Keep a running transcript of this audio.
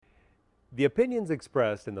The opinions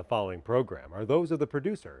expressed in the following program are those of the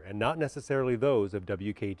producer and not necessarily those of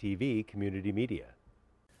WKTV Community Media.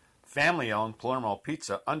 Family-owned Palermo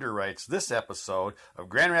Pizza underwrites this episode of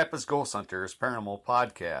Grand Rapids Ghost Hunters Paranormal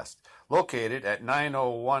Podcast, located at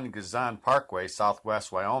 901 Gazan Parkway,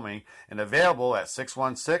 Southwest Wyoming, and available at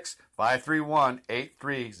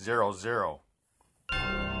 616-531-8300.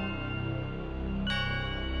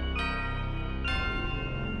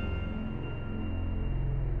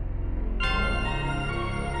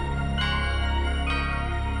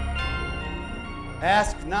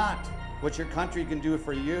 Ask not what your country can do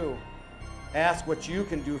for you. Ask what you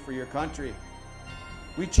can do for your country.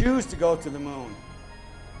 We choose to go to the moon.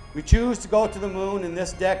 We choose to go to the moon in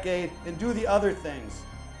this decade and do the other things,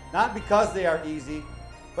 not because they are easy,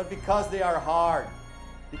 but because they are hard,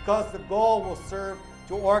 because the goal will serve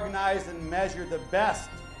to organize and measure the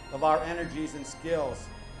best of our energies and skills,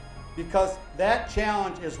 because that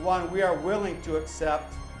challenge is one we are willing to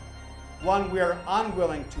accept, one we are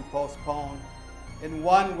unwilling to postpone, and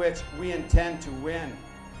one which we intend to win.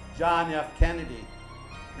 John F. Kennedy,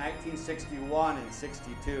 1961 and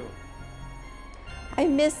 62. I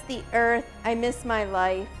miss the earth, I miss my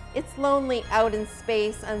life. It's lonely out in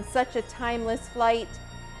space on such a timeless flight.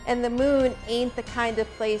 And the moon ain't the kind of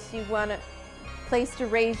place you want to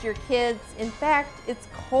raise your kids. In fact, it's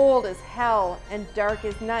cold as hell and dark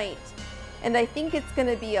as night. And I think it's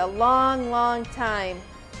gonna be a long, long time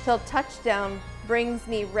till touchdown brings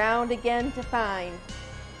me round again to find.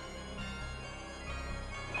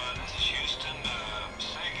 This is Houston.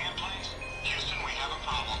 Say again, please. Houston, we have a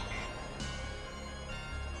problem.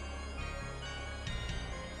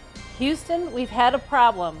 Houston, we've had a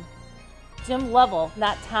problem. Jim Lovell,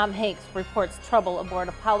 not Tom Hanks, reports trouble aboard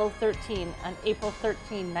Apollo 13 on April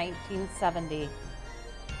 13, 1970.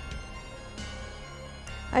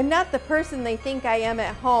 I'm not the person they think I am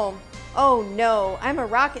at home. Oh no, I'm a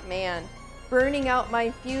rocket man, burning out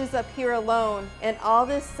my fuse up here alone, and all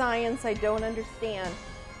this science I don't understand.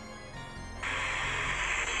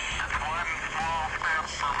 It's one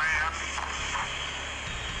small step for man,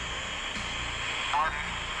 one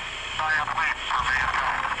giant leap for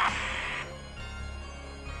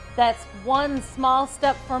mankind. That's one small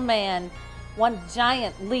step for man, one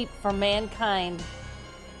giant leap for mankind.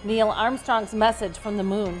 Neil Armstrong's message from the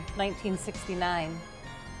moon, 1969.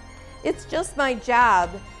 It's just my job,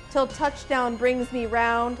 till touchdown brings me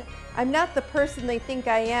round. I'm not the person they think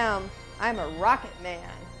I am. I'm a rocket man.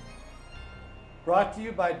 Brought to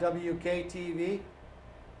you by WKTV.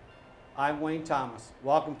 I'm Wayne Thomas.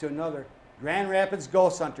 Welcome to another Grand Rapids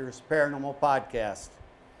Ghost Hunters Paranormal Podcast.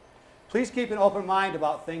 Please keep an open mind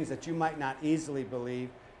about things that you might not easily believe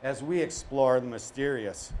as we explore the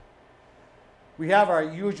mysterious. We have our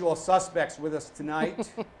usual suspects with us tonight.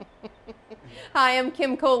 Hi, I'm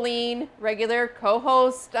Kim Colleen, regular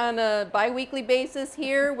co-host on a bi-weekly basis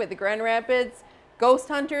here with the Grand Rapids Ghost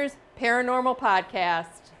Hunters Paranormal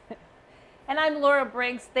Podcast. And I'm Laura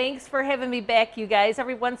Briggs. Thanks for having me back, you guys.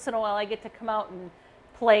 Every once in a while I get to come out and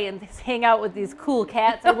play and hang out with these cool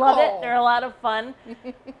cats. I love it. They're a lot of fun.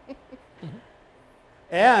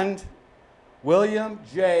 And William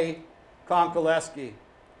J. Konkoleski,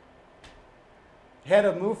 head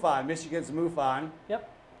of MUFON, Michigan's MUFON, Yep,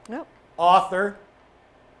 Nope. author,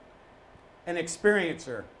 and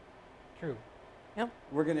experiencer. true.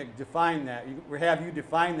 We're going to define that. We'll have you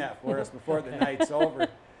define that for us before the night's over.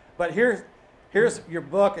 But here's your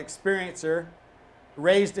book, Experiencer,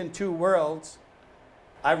 Raised in Two Worlds.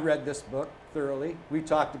 I've read this book thoroughly. We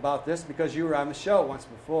talked about this because you were on the show once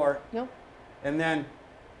before. Nope. And then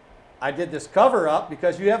I did this cover up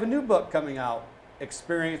because you have a new book coming out,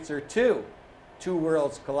 Experiencer 2, Two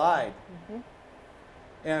Worlds Collide. Mm-hmm.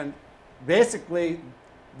 And basically,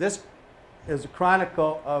 this is a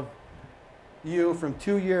chronicle of you from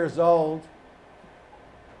 2 years old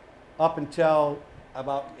up until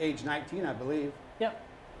about age 19, I believe. Yep.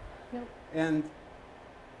 And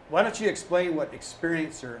why don't you explain what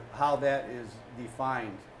experiencer, how that is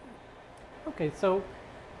defined? Okay, so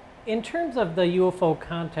in terms of the UFO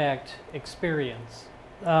contact experience,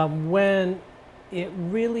 when it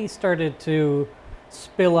really started to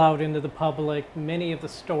spill out into the public, many of the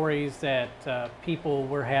stories that people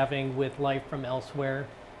were having with life from elsewhere,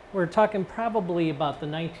 we're talking probably about the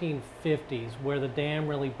 1950s where the dam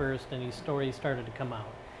really burst and these stories started to come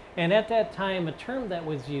out. And at that time, a term that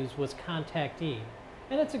was used was contactee.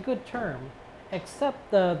 And it's a good term,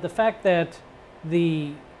 except the fact that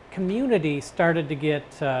the community started to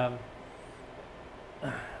get a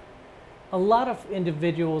lot of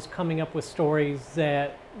individuals coming up with stories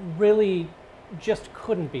that really just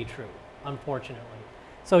couldn't be true, unfortunately.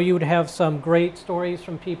 So you would have some great stories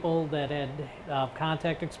from people that had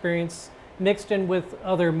contact experience mixed in with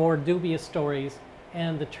other more dubious stories,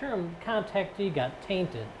 and the term contactee got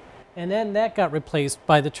tainted. And then that got replaced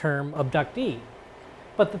by the term abductee.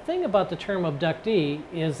 But the thing about the term abductee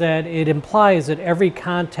is that it implies that every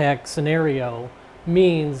contact scenario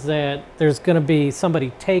means that there's going to be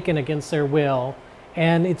somebody taken against their will,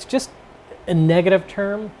 and it's just a negative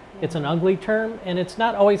term, it's an ugly term, and it's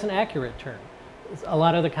not always an accurate term. A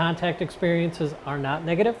lot of the contact experiences are not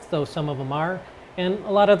negative, though some of them are, and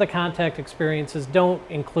a lot of the contact experiences don't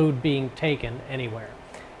include being taken anywhere,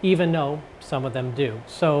 even though some of them do.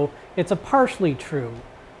 So it's a partially true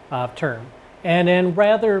term. And then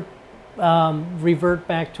rather revert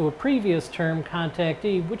back to a previous term,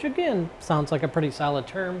 contactee, which again sounds like a pretty solid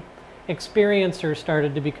term. Experiencer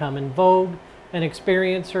started to become in vogue. An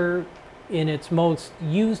experiencer, in its most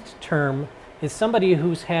used term, is somebody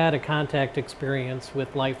who's had a contact experience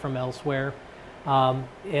with life from elsewhere. And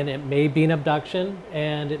it may be an abduction,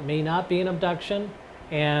 and it may not be an abduction.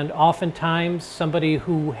 And oftentimes, somebody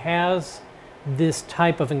who has this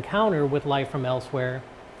type of encounter with life from elsewhere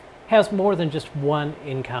has more than just one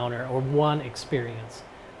encounter or one experience.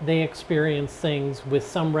 They experience things with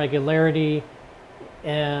some regularity,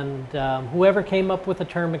 and whoever came up with the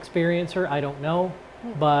term experiencer, I don't know,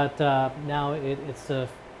 but now it's the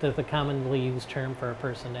commonly used term for a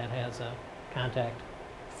person that has a contact.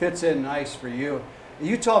 Fits in nice for you.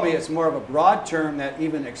 You told me it's more of a broad term, that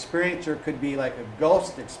even experiencer could be like a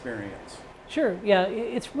ghost experience. Sure, yeah,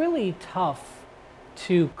 it's really tough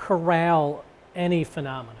to corral any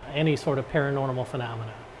phenomena, any sort of paranormal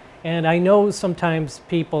phenomena. And I know sometimes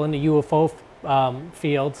people in the UFO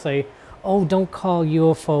field say, oh, don't call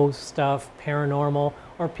UFO stuff paranormal.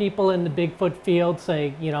 Or people in the Bigfoot field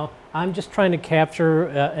say, you know, I'm just trying to capture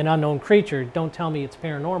an unknown creature. Don't tell me it's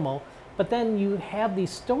paranormal. But then you have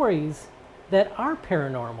these stories that are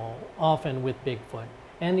paranormal, often with Bigfoot.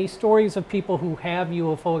 And these stories of people who have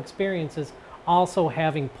UFO experiences also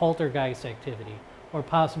having poltergeist activity, or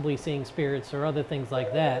possibly seeing spirits or other things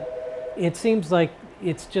like that. It seems like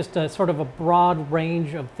it's just a sort of a broad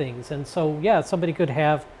range of things. And so, yeah, somebody could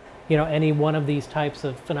have, you know, any one of these types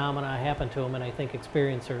of phenomena happen to them, and I think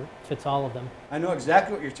experiencer fits all of them. I know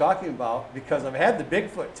exactly what you're talking about, because I've had the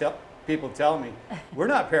Bigfoot people tell me, we're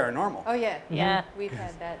not paranormal. Oh, yeah. Yeah. We've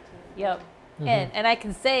had that too. Yep. And I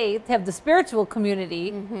can say, to have the spiritual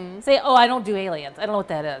community say, oh, I don't do aliens. I don't know what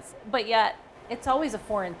that is. But yet, it's always a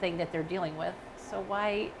foreign thing that they're dealing with. So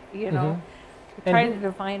why, you know, trying to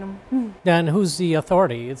define them? And who's the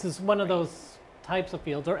authority? This is one of those types of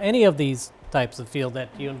fields, or any of these types of field that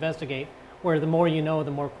you investigate, where the more you know,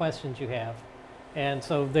 the more questions you have. And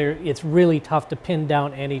so it's really tough to pin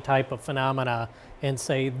down any type of phenomena and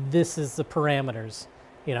say, this is the parameters.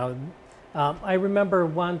 You know, I remember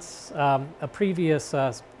once a previous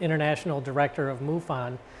international director of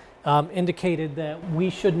MUFON indicated that we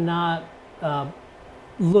should not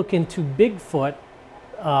look into Bigfoot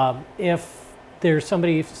if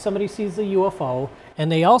somebody sees a UFO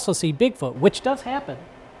and they also see Bigfoot, which does happen.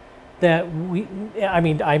 I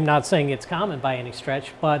mean, I'm not saying it's common by any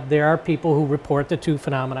stretch, but there are people who report the two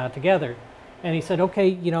phenomena together. And he said, okay,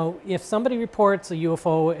 you know, if somebody reports a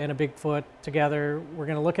UFO and a Bigfoot together, we're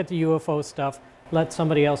going to look at the UFO stuff, let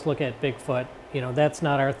somebody else look at Bigfoot. You know, that's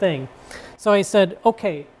not our thing. So I said,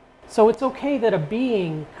 okay, so it's okay that a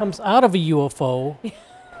being comes out of a UFO,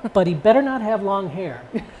 but he better not have long hair.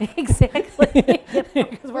 Exactly.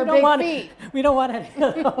 Because Or big feet. we don't want any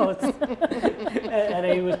of those. And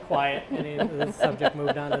he was quiet, and the subject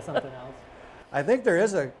moved on to something else. I think there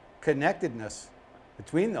is a connectedness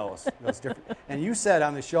between those different. And you said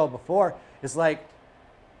on the show before, it's like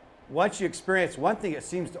once you experience one thing, it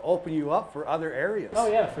seems to open you up for other areas.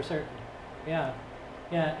 Oh yeah, for certain. Yeah,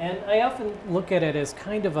 yeah. And I often look at it as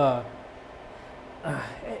kind of a.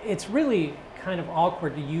 It's really kind of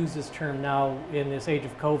awkward to use this term now in this age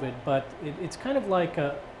of COVID, but it's kind of like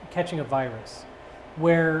catching a virus,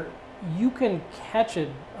 where you can catch it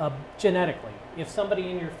genetically. If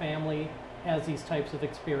somebody in your family has these types of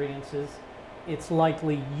experiences, it's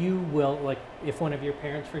likely you will, like if one of your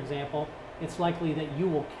parents, for example, it's likely that you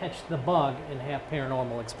will catch the bug and have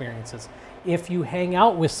paranormal experiences. If you hang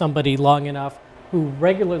out with somebody long enough who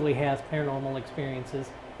regularly has paranormal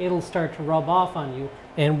experiences, it'll start to rub off on you,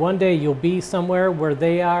 and one day you'll be somewhere where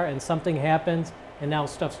they are and something happens, and now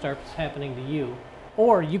stuff starts happening to you.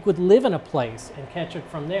 Or you could live in a place and catch it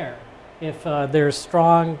from there. If there's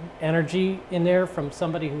strong energy in there from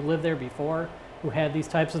somebody who lived there before, who had these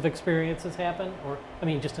types of experiences happen, or I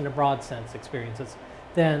mean just in a broad sense experiences,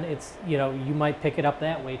 then it's, you know, you might pick it up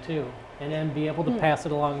that way too. and then be able to pass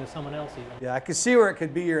it along to someone else even. Yeah, I could see where it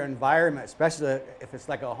could be your environment, especially if it's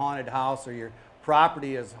like a haunted house or your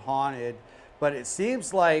property is haunted. But it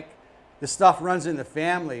seems like the stuff runs in the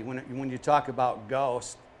family when you talk about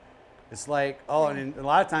ghosts. It's like, oh, and a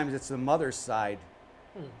lot of times it's the mother's side.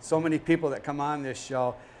 So many people that come on this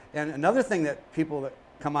show. And another thing that people that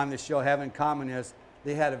come on this show have in common is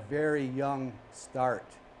they had a very young start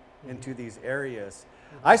into these areas.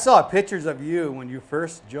 I saw pictures of you when you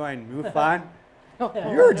first joined MUFON. You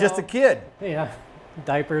were just a kid. Yeah,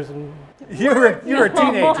 diapers and You were a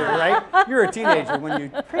teenager, right? You were a teenager when you.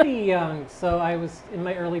 pretty young. So I was in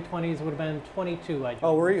my early 20s. Would have been 22. I joined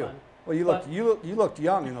Oh, were you? MUFON. Well, you looked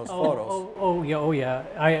young in those photos. Oh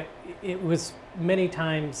yeah. It was many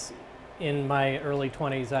times in my early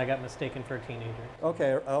 20s I got mistaken for a teenager.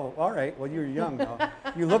 Okay. Oh, all right. Well, you were young though.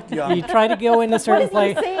 You looked young. You try to go in a What certain is he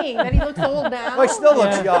place. saying? That he looks old now? Well, he still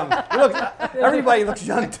looks young. Everybody looks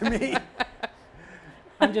young to me.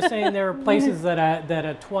 I'm just saying there are places that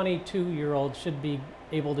a 22-year-old should be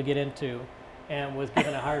able to get into, and was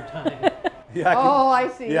given a hard time. Yeah. I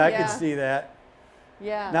see. Yeah, I could see that.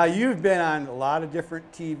 Yeah. Now you've been on a lot of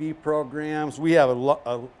different TV programs. We have a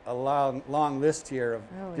long list here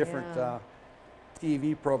of different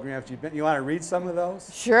TV programs you've been. You want to read some of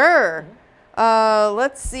those? Sure.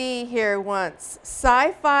 Let's see here once.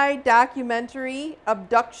 Sci-fi documentary,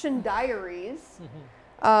 Abduction Diaries.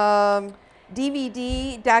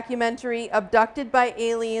 DVD documentary, Abducted by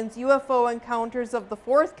Aliens, UFO Encounters of the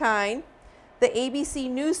Fourth Kind. The ABC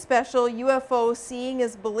News special, UFO Seeing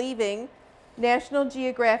is Believing. National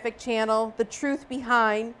Geographic Channel, The Truth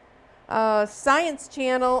Behind. Science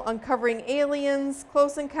Channel, Uncovering Aliens,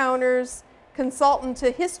 Close Encounters. Consultant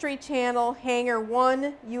to History Channel, Hangar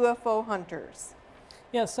 1, UFO Hunters.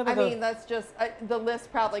 Yeah, some I of the, mean, that's just, the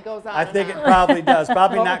list probably goes on I and think it on. probably does.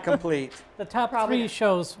 Probably not complete. the top probably- three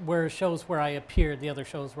shows were shows where I appeared. The other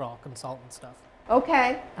shows were all consultant stuff.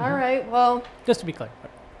 Okay, all right. Well, Just to be clear.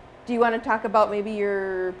 do you want to talk about maybe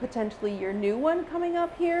potentially your new one coming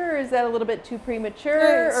up here? Or is that a little bit too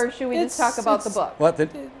premature? It's- Or should we just talk about the book? What the?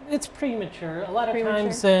 It's premature. A lot of Premature?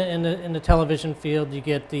 times in the television field, you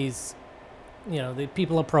get these, the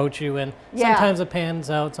people approach you, and Yeah. sometimes it pans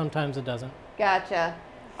out, sometimes it doesn't. Gotcha.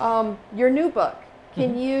 Your new book,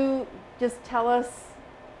 can you just tell us,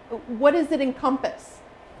 what does it encompass?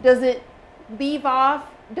 Does it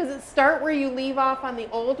start where you leave off on the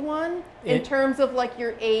old one in terms of like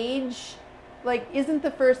your age? Like, isn't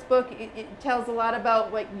the first book, it tells a lot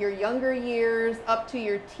about like your younger years up to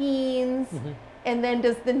your teens. And then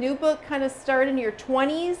does the new book kind of start in your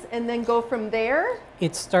 20s and then go from there?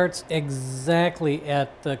 It starts exactly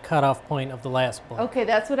at the cutoff point of the last book. Okay,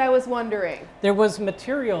 that's what I was wondering. There was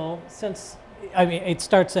material it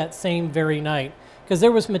starts that same very night, because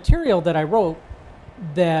there was material that I wrote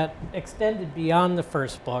that extended beyond the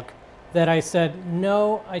first book that I said,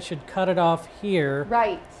 no, I should cut it off here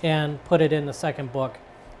Right. and put it in the second book.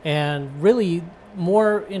 And really,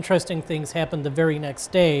 more interesting things happened the very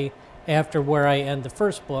next day after where I end the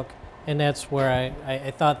first book, and that's where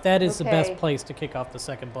I thought that is the best Okay. place to kick off the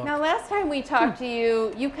second book. Now, last time we talked to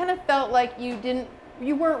you, you kind of felt like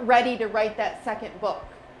you weren't ready to write that second book.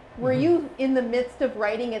 Were you in the midst of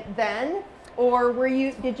writing it then, or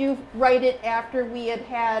did you write it after we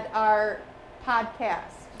had our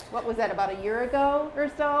podcast? What was that, about a year ago or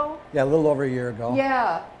so? Yeah, a little over a year ago.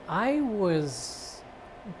 Yeah. I was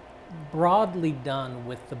broadly done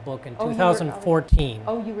with the book in Oh, you were- 2014.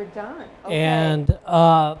 Oh, you were done. Okay. And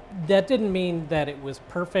that didn't mean that it was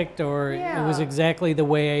perfect or it was Yeah. exactly the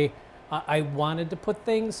way I wanted to put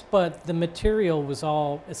things, but the material was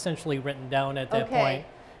all essentially written down at that Okay. point.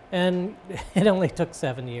 And it only took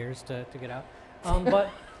 7 years to get out. But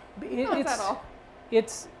Not at all.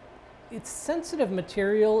 it's sensitive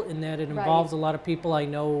material in that it involves a lot of people I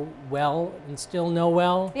know well and still know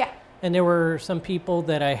well. Yeah. And there were some people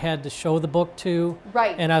that I had to show the book to.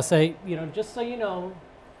 Right. And I say, just so you know,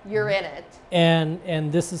 You're in it.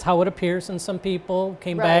 and this is how it appears. And some people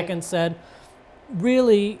came Right. back and said,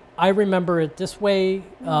 really, I remember it this way.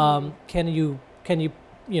 Can you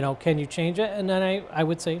change it? And then I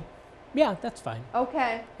would say, yeah, that's fine.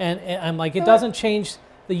 Okay. And I'm like, it So doesn't change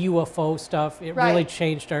the UFO stuff. It really Right.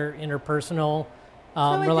 changed our interpersonal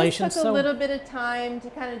So it relations. just took a little bit of time to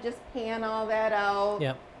kind of just pan all that out.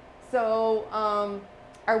 Yeah. So,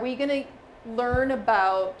 are we going to learn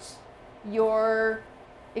about your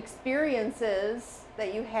experiences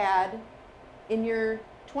that you had in your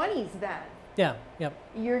 20s then? Yeah. Yep.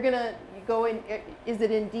 You're going to go in, is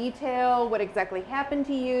it in detail what exactly happened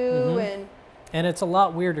to you? And And it's a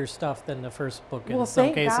lot weirder stuff than the first book in Well, some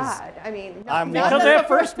thank cases. God. I mean, I'm not Because wondering- that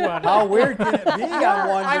first one. How weird can it be? I'm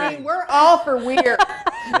wondering. I mean, we're all for weird.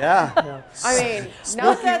 Yeah. I mean,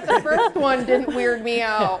 not that the first one didn't weird me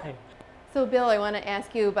out. So, Bill, I want to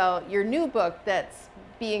ask you about your new book that's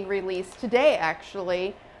being released today,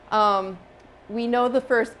 actually. We know the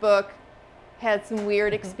first book had some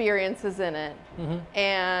weird experiences in it.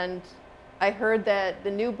 And I heard that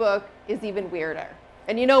the new book is even weirder.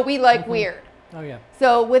 And you know, we like weird. Oh, yeah.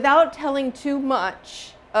 So, without telling too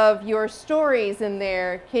much of your stories in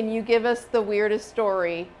there, can you give us the weirdest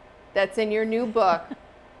story that's in your new book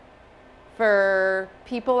for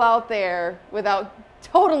people out there without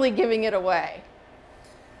totally giving it away?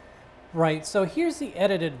 Right, so here's the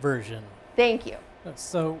edited version. Thank you.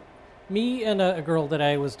 So, me and a girl that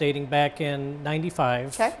I was dating back in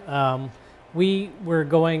 '95, Okay. we were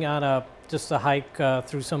going on just a hike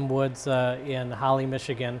through some woods in Holly,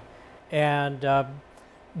 Michigan. And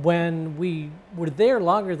when we were there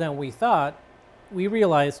longer than we thought, we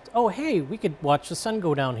realized, oh, hey, we could watch the sun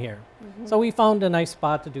go down here. So we found a nice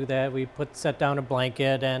spot to do that. We set down a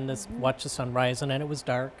blanket and watched the sunrise, and then it was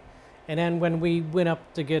dark. And then when we went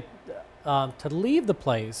up to get to leave the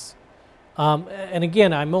place, and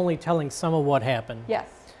again, I'm only telling some of what happened. Yes.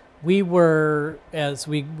 We were, as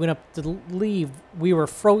we went up to leave, we were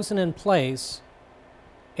frozen in place,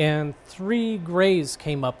 and 3 grays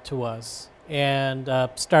came up to us and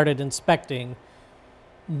started inspecting,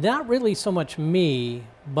 not really so much me,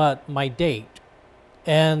 but my date.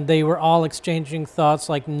 And they were all exchanging thoughts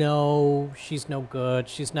like, no, she's no good,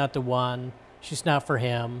 she's not the one, she's not for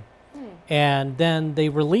him. And then they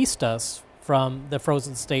released us from the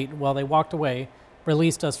frozen state. Well, they walked away,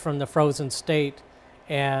 released us from the frozen state,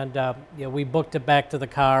 and we booked it back to the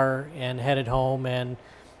car and headed home. And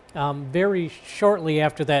very shortly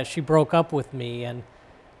after that, she broke up with me. And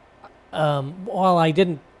while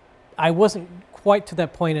I wasn't quite to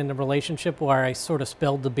that point in the relationship where I sort of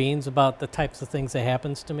spilled the beans about the types of things that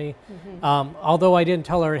happens to me. Although I didn't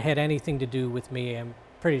tell her it had anything to do with me, I'm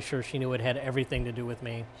pretty sure she knew it had everything to do with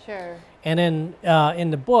me. Sure. And then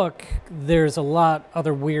in the book, there's a lot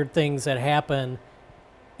other weird things that happen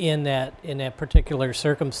in that particular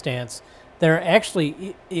circumstance. There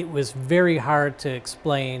actually, it was very hard to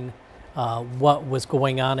explain what was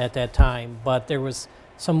going on at that time, but there was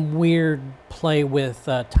some weird play with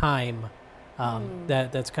time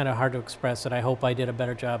that's kind of hard to express that I hope I did a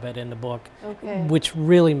better job at in the book, Okay. which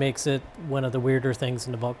really makes it one of the weirder things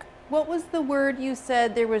in the book. What was the word you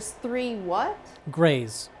said? There was 3 what?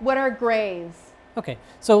 Grays. What are grays? Okay,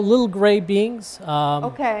 so little gray beings,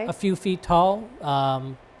 Okay. a few feet tall.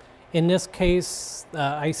 In this case,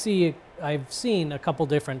 I've seen a couple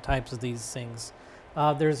different types of these things.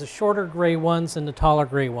 There's the shorter gray ones and the taller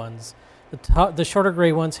gray ones. The shorter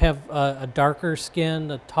gray ones have a darker skin.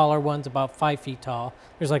 The taller ones about 5 feet tall.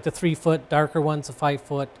 There's like the 3 foot darker ones, the 5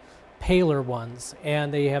 foot paler ones,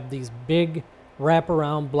 and they have these big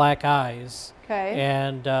wraparound black eyes. Okay.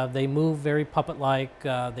 And they move very puppet-like.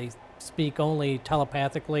 They speak only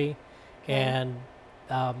telepathically, and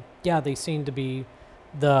they seem to be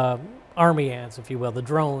the army ants, if you will, the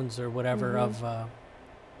drones or whatever of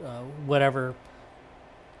whatever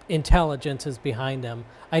intelligence is behind them.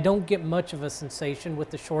 I don't get much of a sensation with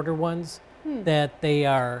the shorter ones that they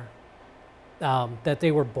are that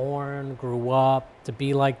they were born, grew up to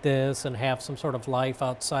be like this and have some sort of life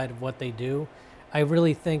outside of what they do. I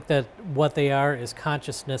really think that what they are is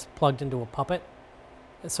consciousness plugged into a puppet,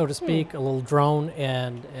 so to speak, a little drone,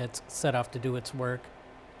 and it's set off to do its work.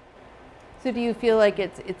 So do you feel like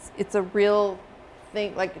it's a real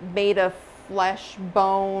thing, like made of flesh,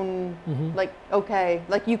 bone, like, okay,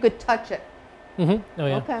 like you could touch it? Oh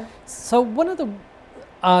yeah. Okay. So one of the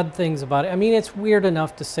odd things about it, I mean, it's weird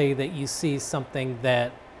enough to say that you see something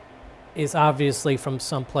that is obviously from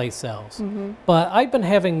someplace else. But I've been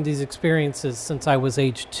having these experiences since I was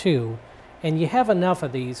age 2, and you have enough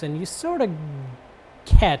of these, and you sort of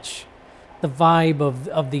catch the vibe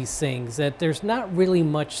of these things, that there's not really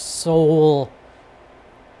much soul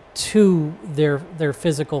to their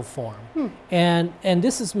physical form. And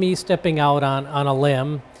this is me stepping out on a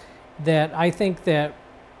limb, that I think that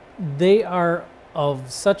they are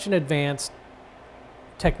of such an advanced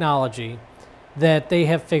technology that they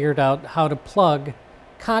have figured out how to plug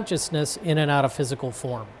consciousness in and out of physical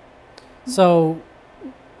form. So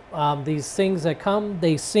these things that come,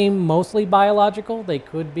 they seem mostly biological. They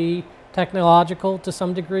could be technological to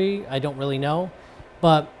some degree. I don't really know.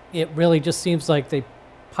 But it really just seems like they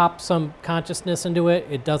pop some consciousness into it.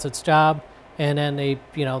 It does its job. and then they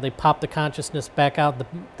pop the consciousness back out,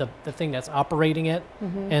 the thing that's operating it,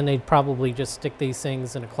 and they'd probably just stick these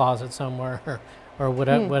things in a closet somewhere or what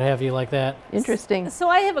have you like that. Interesting. So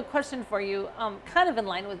I have a question for you, kind of in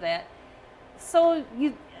line with that. So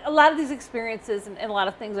a lot of these experiences and a lot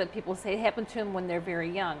of things that people say happen to them when they're very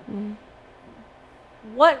young.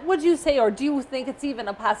 What would you say, or do you think it's even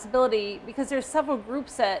a possibility, because there's several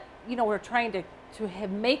groups that, were trying to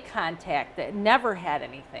make contact that never had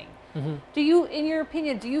anything. Do you, in your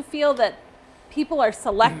opinion, do you feel that people are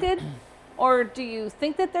selected, or do you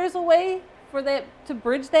think that there's a way for that to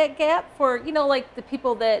bridge that gap for, like the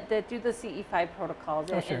people that do the CE5 protocols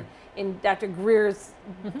in Dr. Greer's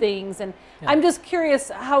things? And I'm just curious,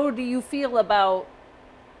 how do you feel about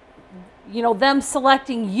them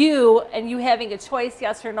selecting you and you having a choice,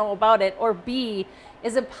 yes or no, about it? Or B,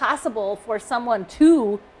 is it possible for someone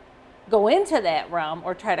to go into that realm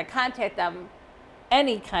or try to contact them,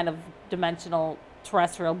 any kind of dimensional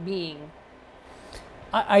terrestrial being?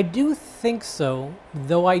 I do think so,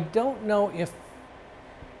 though I don't know if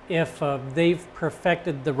they've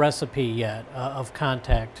perfected the recipe yet of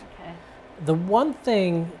contact. Okay. The one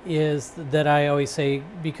thing is that I always say,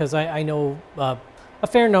 because I know a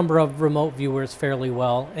fair number of remote viewers fairly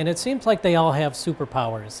well, and it seems like they all have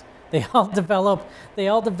superpowers. They all develop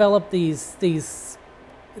these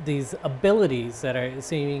abilities that are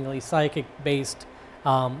seemingly psychic based,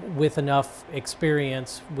 with enough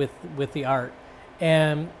experience with the art.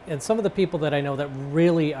 And some of the people that I know that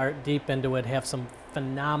really are deep into it have some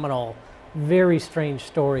phenomenal, very strange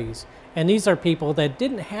stories. And these are people that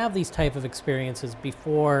didn't have these type of experiences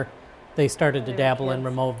before they started to dabble in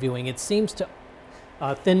remote viewing. It seems to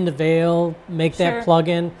thin the veil, make that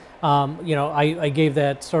plug-in. I gave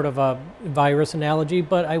that sort of a virus analogy,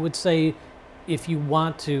 but I would say if you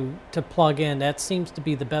want to plug in, that seems to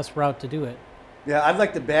be the best route to do it. Yeah, I'd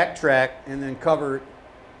like to backtrack and then cover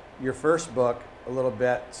your first book a little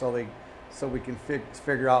bit so we can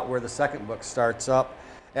figure out where the second book starts up.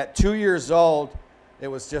 At 2 years old, it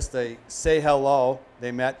was just a say hello.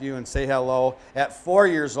 They met you and say hello. At 4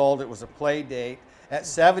 years old, it was a play date. At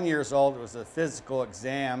 7 years old, it was a physical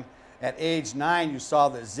exam. At age 9, you saw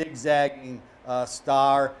the zigzagging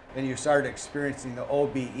star, and you started experiencing the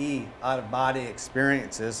OBE, out-of-body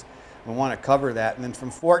experiences. We want to cover that. And then from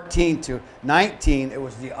 14 to 19, it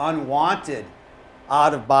was the unwanted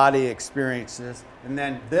out-of-body experiences. And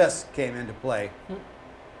then this came into play.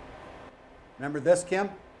 Remember this, Kim?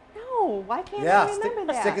 No, why can't I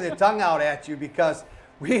remember that? Sticking the tongue out at you, because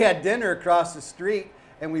we had dinner across the street,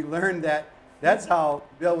 and we learned that that's how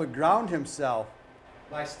Bill would ground himself,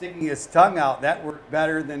 by sticking his tongue out. That worked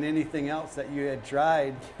better than anything else that you had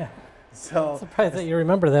tried. Yeah. So surprised that you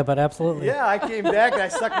remember that, but absolutely. Yeah, I came back and I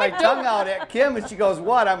stuck my tongue out at Kim, and she goes,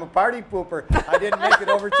 "What? I'm a party pooper. I didn't make it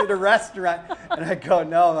over to the restaurant." And I go,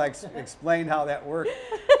 "No." I explained how that worked.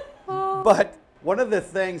 But one of the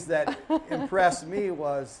things that impressed me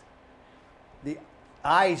was the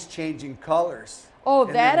eyes changing colors. Oh,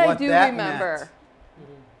 and that then I what do that remember. meant.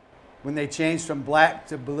 When they changed from black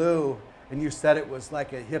to blue, and you said it was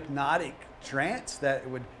like a hypnotic trance that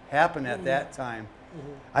would happen at that time.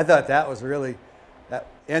 I thought that was really,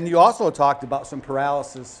 and you also talked about some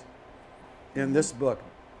paralysis in this book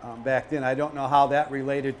back then. I don't know how that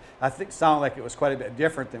related. I think it sounded like it was quite a bit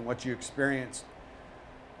different than what you experienced,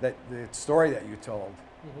 the story that you told.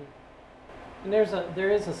 And there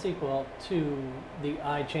is a sequel to the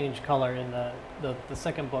eye change color in the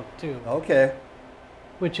second book too. Okay.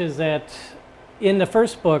 Which is that in the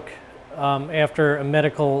first book, after a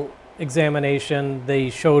medical examination, they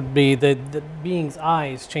showed me that the being's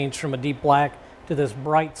eyes changed from a deep black to this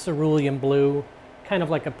bright cerulean blue, kind of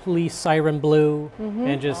like a police siren blue,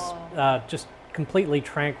 and just completely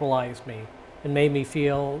tranquilized me and made me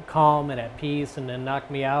feel calm and at peace, and then knocked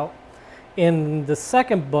me out. In the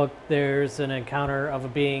second book, there's an encounter of a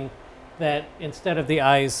being that instead of the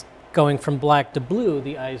eyes going from black to blue,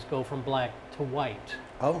 the eyes go from black to white.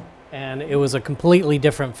 Oh. And it was a completely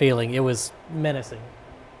different feeling. It was menacing.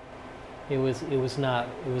 It was not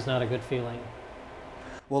a good feeling.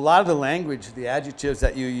 Well, a lot of the language, the adjectives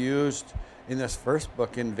that you used in this first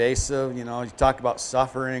book, invasive, you talked about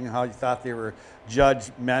suffering, how you thought they were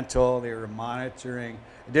judgmental, they were monitoring.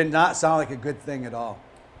 It did not sound like a good thing at all.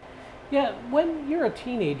 Yeah, when you're a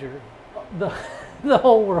teenager, the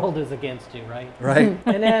whole world is against you, right? Right.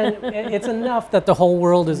 And then it's enough that the whole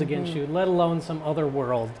world is against you, let alone some other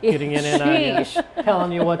world getting in on you,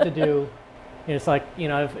 telling you what to do. And it's like,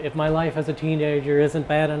 if my life as a teenager isn't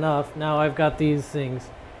bad enough, now I've got these things.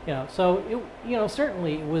 So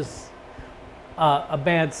certainly it was a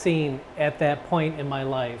bad scene at that point in my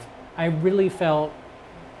life. I really felt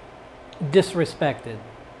disrespected.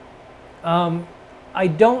 I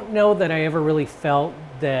don't know that I ever really felt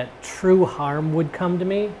that true harm would come to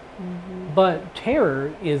me, but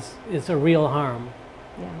terror is a real harm.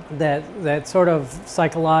 Yeah. That sort of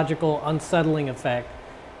psychological unsettling effect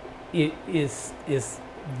is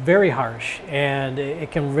very harsh, and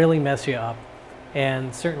it can really mess you up.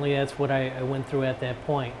 And certainly that's what I went through at that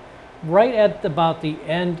point. Right at about the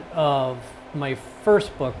end of my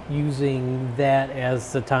first book, using that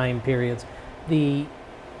as the time periods, the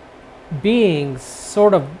beings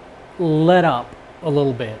sort of let up a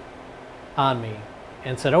little bit on me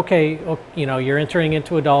and said, okay, you know, you're entering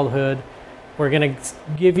into adulthood. We're going to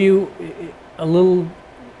give you a little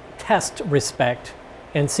test respect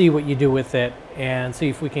and see what you do with it and see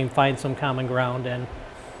if we can find some common ground. And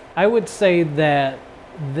I would say that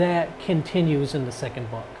that continues in the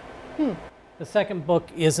second book. The second book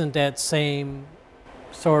isn't that same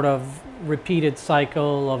sort of repeated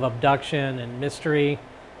cycle of abduction and mystery,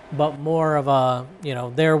 but more of a, you know,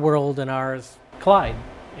 their world and ours collide,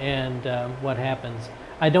 and what happens.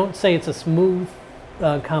 I don't say it's a smooth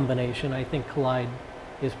combination. I think collide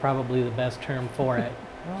is probably the best term for it,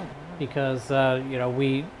 because you know,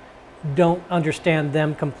 we don't understand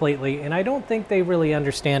them completely, and I don't think they really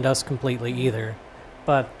understand us completely either.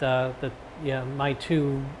 But yeah,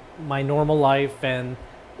 my normal life and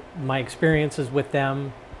my experiences with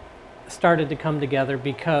them started to come together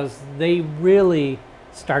because they really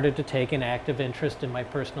started to take an active interest in my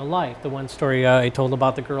personal life. The one story I told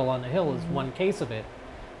about the girl on the hill is one case of it.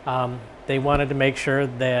 They wanted to make sure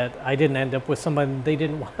that I didn't end up with someone they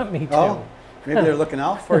didn't want me to. Oh, maybe they're looking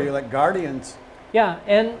out for you like guardians. Yeah,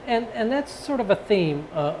 and that's sort of a theme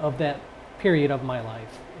of that period of my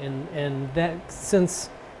life. And that since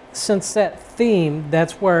that theme,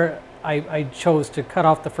 that's where I chose to cut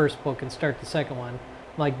off the first book and start the second one.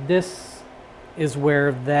 Like, this is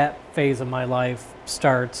where that phase of my life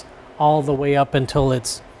starts, all the way up until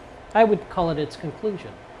I would call it its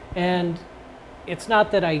conclusion. And it's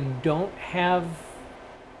not that I don't have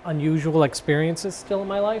unusual experiences still in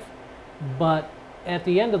my life, but at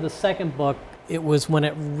the end of the second book, it was when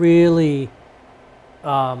it really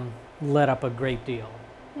let up a great deal.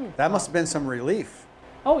 That must have been some relief.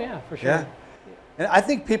 Oh yeah, for sure. Yeah. And I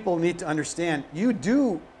think people need to understand, you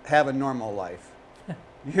do have a normal life.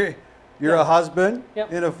 You're a husband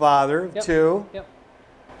and a father too. Yep.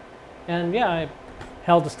 And yeah, I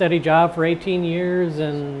held a steady job for 18 years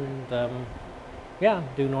and yeah,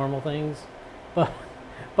 do normal things. But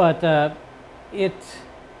it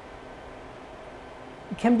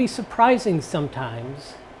can be surprising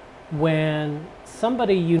sometimes when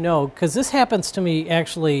somebody you know, because this happens to me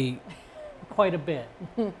actually quite a bit.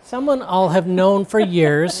 Someone I'll have known for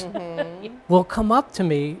years will come up to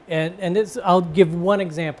me, and I'll give one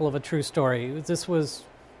example of a true story. This was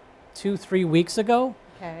 2-3 weeks ago.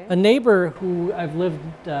 Okay. A neighbor who I've lived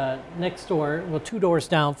next door, well, 2 doors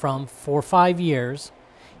down from, for 5 years,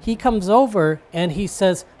 he comes over and he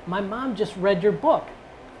says, "My mom just read your book."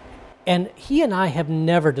 And he and I have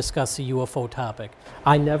never discussed the UFO topic.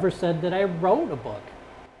 I never said that I wrote a book.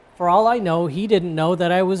 For all I know, he didn't know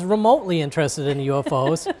that I was remotely interested in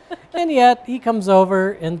UFOs. And yet he comes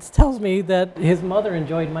over and tells me that his mother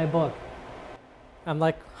enjoyed my book. I'm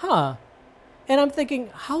like, huh. And I'm thinking,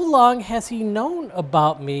 how long has he known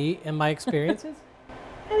about me and my experiences?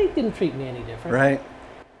 And he didn't treat me any different. Right.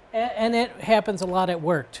 And it happens a lot at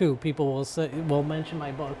work too. People will mention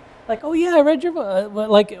my book. Like, oh yeah, I read your book.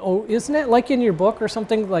 Like, oh, isn't it like in your book or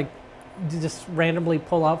something? Like, just randomly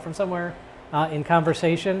pull out from somewhere in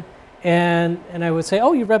conversation. And I would say,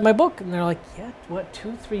 oh, you read my book? And they're like, yeah, what,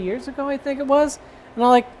 2-3 years ago, I think it was? And I'm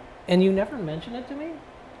like, and you never mention it to me?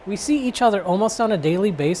 We see each other almost on a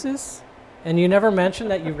daily basis, and you never mention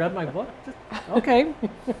that you read my book? Okay.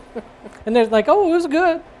 And they're like, oh, it was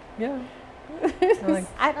good. Yeah. Like,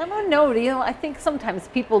 I don't know. You know, I think sometimes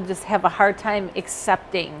people just have a hard time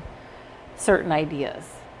accepting certain ideas.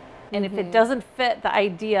 And if it doesn't fit the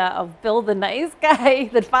idea of Bill the nice guy,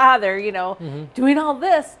 the father, you know, doing all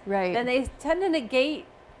this, Right. then they tend to negate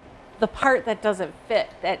the part that doesn't fit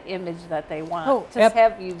that image that they want Oh, to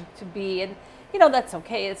have you to be. And, you know, that's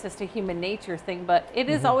okay. It's just a human nature thing. But it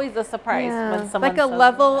is always a surprise when someone like a says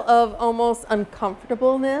level that. of almost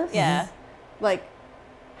uncomfortableness. Yeah. Like,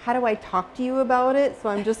 how do I talk to you about it? So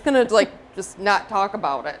I'm just gonna just not talk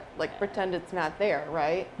about it, like pretend it's not there,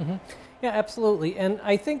 right? yeah, absolutely. And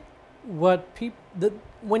I think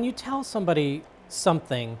when you tell somebody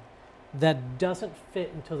something that doesn't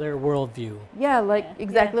fit into their worldview, Yeah, like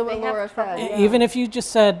exactly Yeah, what they have Laura trouble. said. even if you just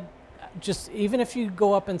said, just even if you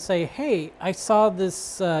go up and say, hey, I saw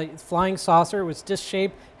this flying saucer, it was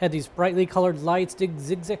disc-shaped, had these brightly colored lights,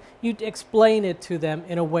 zigzag, you'd explain it to them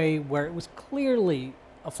in a way where it was clearly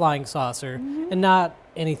a flying saucer and not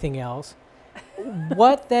anything else.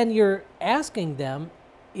 What then you're asking them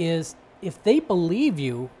is if they believe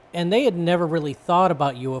you, and they had never really thought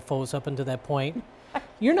about UFOs up until that point,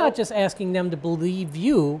 you're not just asking them to believe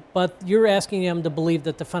you, but you're asking them to believe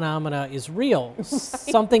that the phenomena is real,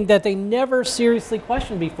 something that they never seriously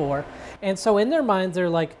questioned before. And so in their minds, they're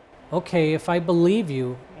like, okay, if I believe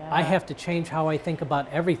you, I have to change how I think about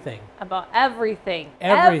everything. About everything.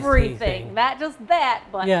 Everything. Not just that,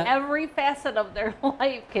 but Yeah. every facet of their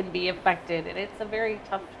life can be affected. And it's a very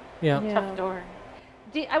tough door.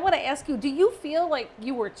 I want to ask you, do you feel like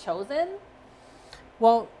you were chosen?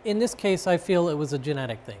 Well, in this case, I feel it was a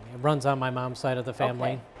genetic thing. It runs on my mom's side of the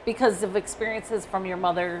family. Okay. Because of experiences from your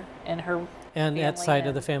mother and her And that family side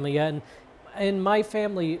of the family, yeah. And in my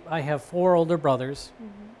family, I have 4 older brothers.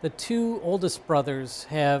 The 2 oldest brothers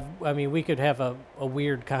have, I mean, we could have a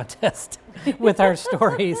weird contest with our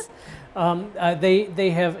stories.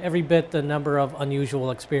 They have every bit the number of unusual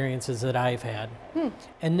experiences that I've had.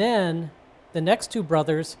 And then the next 2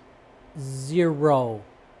 brothers, 0.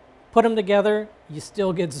 Put them together, you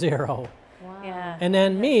still get 0. Wow. Yeah. And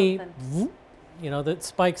then That's me, something. you know, that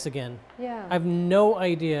spikes again. Yeah. I have no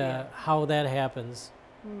idea how that happens.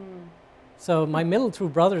 So my middle 2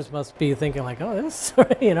 brothers must be thinking like, oh, this,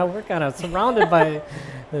 you know, we're kind of surrounded by,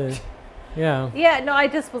 yeah. Yeah, no, I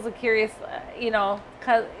just was curious, you know,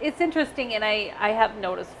 because it's interesting, and I have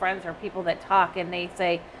noticed friends or people that talk, and they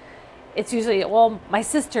say, it's usually, well, my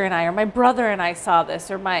sister and I, or my brother and I saw this,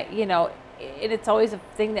 or my, you know, and it's always a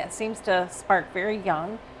thing that seems to spark very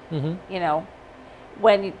young, you know,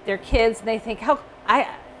 when they're kids, and they think,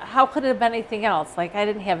 how could it have been anything else? Like, I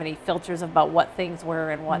didn't have any filters about what things were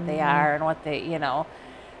and what they are and what they, you know.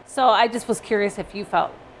 So I just was curious if you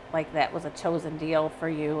felt like that was a chosen deal for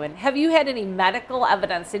you. And have you had any medical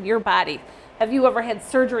evidence in your body? Have you ever had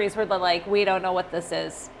surgeries where they're like, we don't know what this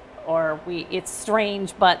is, or it's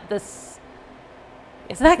strange, but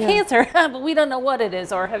it's not cancer, but we don't know what it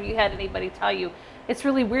is? Or have you had anybody tell you, it's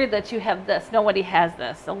really weird that you have this, nobody has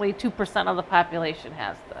this, only 2% of the population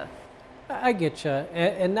has this? I get you,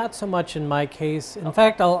 and not so much in my case. In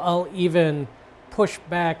fact, I'll even push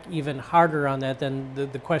back even harder on that than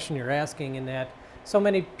the question you're asking, in that so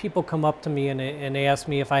many people come up to me and they ask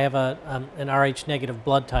me if I have an Rh negative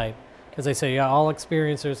blood type, because they say, yeah, all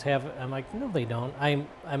experiencers have. I'm like, no, they don't. I'm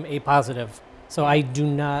A positive, so I do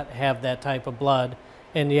not have that type of blood.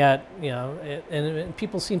 And yet, you know, and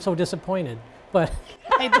people seem so disappointed. But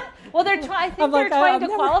well, I think they're trying to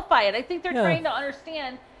qualify it. I think they're trying to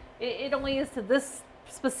understand it only is to this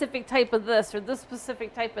specific type of this or this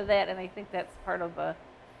specific type of that, and I think that's part of the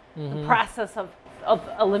process of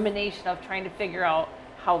elimination, of trying to figure out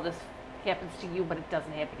how this happens to you, but it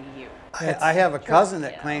doesn't happen to you. I have a cousin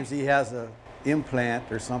that claims he has an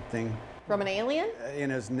implant or something From an alien?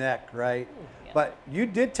 in his neck, right? Yeah. But you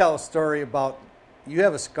did tell a story about you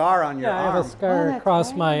have a scar on your yeah, I arm. have a scar that's across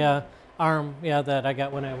right. my arm, that I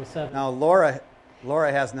got when I was 7. Now, Laura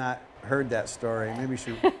has not heard that story. Maybe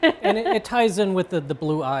she. And it ties in with the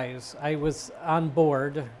blue eyes. I was on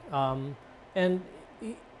board, and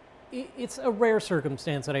it's a rare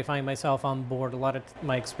circumstance that I find myself on board. A lot of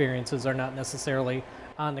my experiences are not necessarily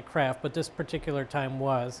on the craft, but this particular time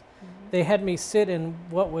was. They had me sit in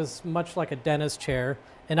what was much like a dentist chair,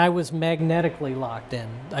 and I was magnetically locked in.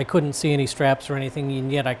 I couldn't see any straps or anything,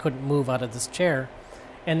 and yet I couldn't move out of this chair.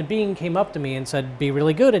 And the being came up to me and said, be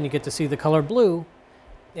really good, and you get to see the color blue.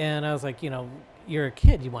 And I was like, you're a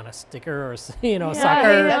kid, you want a sticker or, a soccer.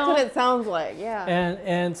 That's what it sounds like, yeah.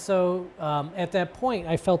 And so at that point,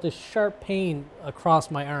 I felt this sharp pain across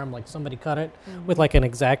my arm, like somebody cut it with like an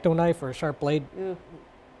X-Acto knife or a sharp blade.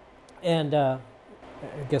 And I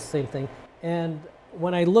guess same thing. And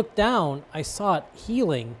when I looked down, I saw it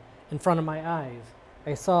healing in front of my eyes.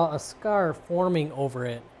 I saw a scar forming over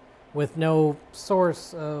it with no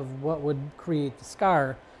source of what would create the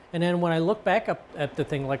scar. And then when I looked back up at the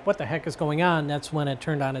thing, like, what the heck is going on? That's when it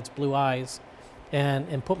turned on its blue eyes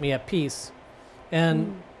and put me at peace.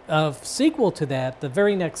 And a sequel to that, the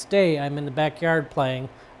very next day, I'm in the backyard playing.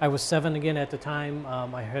 I was 7 again at the time.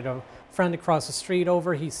 I had a friend across the street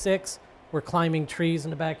over. He's 6. We're climbing trees in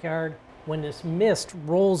the backyard when this mist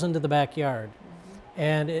rolls into the backyard.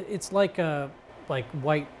 And it's like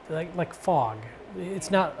white, like fog.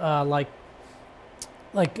 It's not like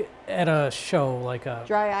at a show, like a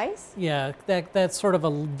Dry ice? yeah, that sort of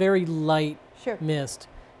a very light Sure. mist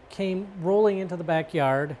came rolling into the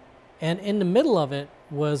backyard, and in the middle of it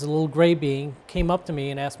was a little gray being, came up to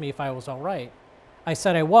me and asked me if I was all right. I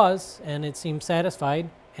said I was, and it seemed satisfied,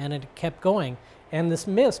 and it kept going. And this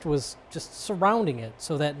mist was just surrounding it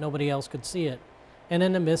so that nobody else could see it. And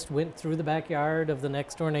then the mist went through the backyard of the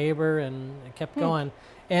next door neighbor, and it kept going.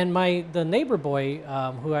 And the neighbor boy,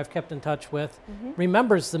 who I've kept in touch with,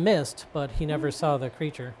 remembers the mist, but he never saw the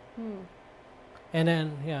creature. And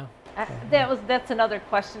then, yeah. That's another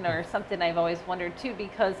question or something I've always wondered too,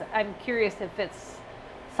 because I'm curious if it's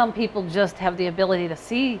some people just have the ability to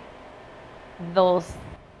see those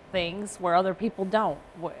things where other people don't.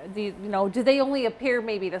 Do they only appear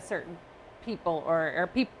maybe to certain people, or are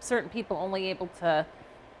certain people only able to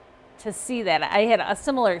see that? I had a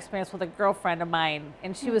similar experience with a girlfriend of mine,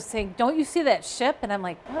 and she was saying, "Don't you see that ship?" And I'm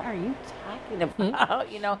like, "What are you talking about?"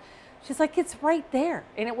 She's like, "It's right there,"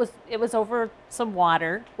 and it was over some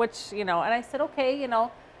water, which and I said, "Okay,"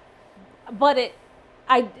 but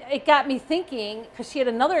it got me thinking, because she had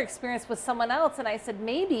another experience with someone else, and I said,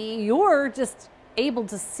 maybe you're just able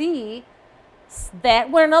to see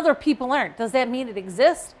that when other people aren't. Does that mean it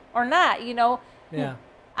exists or not? Yeah.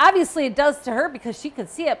 Obviously it does to her because she can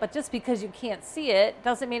see it, but just because you can't see it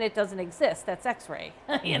doesn't mean it doesn't exist. That's X-ray.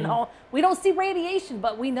 We don't see radiation,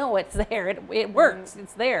 but we know it's there. It works.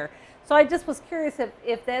 It's there. So I just was curious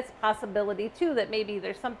if that's a possibility too, that maybe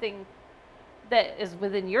there's something that is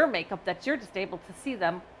within your makeup that you're just able to see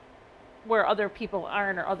them where other people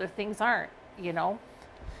aren't, or other things aren't,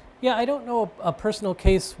 Yeah, I don't know a personal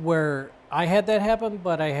case where I had that happen,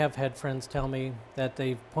 but I have had friends tell me that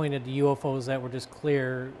they've pointed to UFOs that were just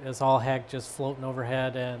clear as all heck, just floating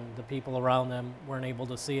overhead, and the people around them weren't able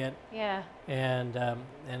to see it. Yeah. And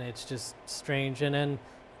it's just strange. And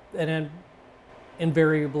then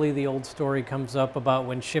invariably the old story comes up about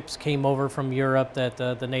when ships came over from Europe that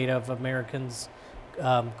the Native Americans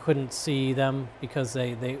couldn't see them because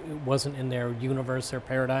it wasn't in their universe or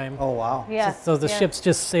paradigm. Oh, wow. Yeah. So the ships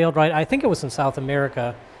just sailed right. I think it was in South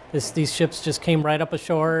America. These ships just came right up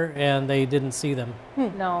ashore and they didn't see them.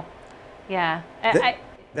 No. Yeah.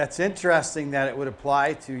 That's interesting that it would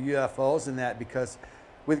apply to UFOs and that, because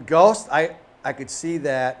with ghosts, I could see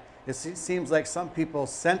that. It seems like some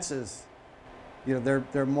people's senses,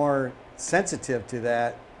 they're more sensitive to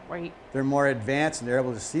that. Right. They're more advanced and they're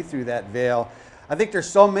able to see through that veil. I think there's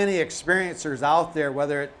so many experiencers out there,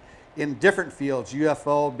 whether it in different fields,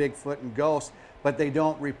 UFO, Bigfoot, and ghosts, but they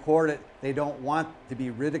don't report it. They don't want to be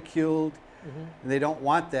ridiculed, and they don't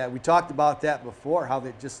want that. We talked about that before, how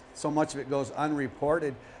they just so much of it goes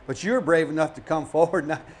unreported. But you were brave enough to come forward,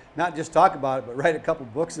 not just talk about it, but write a couple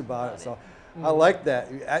books about it. So I like that.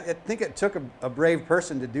 I think it took a brave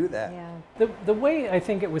person to do that. Yeah. The way I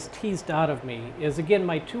think it was teased out of me is, again,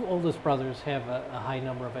 my two oldest brothers have a high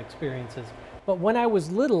number of experiences. But when I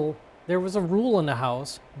was little, there was a rule in the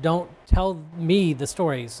house: don't tell me the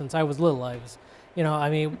stories. Since I was little, I was,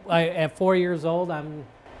 at 4 years old, I'm,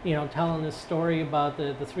 telling this story about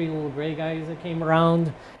the three little gray guys that came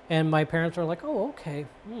around, and my parents were like, "Oh, okay,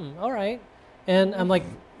 all right," and I'm like,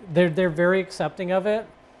 they're very accepting of it.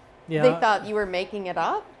 Yeah. They thought you were making it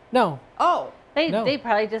up? No. Oh. They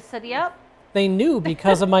probably just said, "Yep." They knew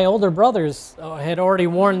because of my older brothers had already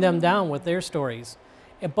worn them down with their stories.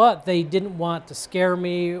 But they didn't want to scare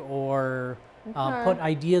me or put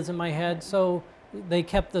ideas in my head, so they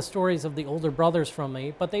kept the stories of the older brothers from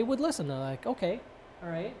me. But they would listen. They're like, "Okay,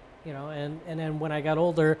 all right," And then when I got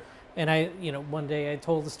older, and one day I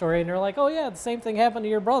told the story, and they're like, "Oh yeah, the same thing happened to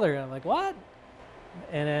your brother." And I'm like, "What?"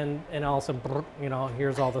 And all of a sudden,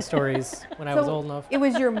 here's all the stories when I was old enough. It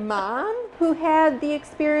was your mom who had the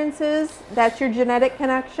experiences? That's your genetic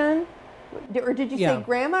connection? Or did you say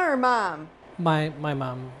grandma or mom? My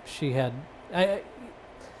mom, she had.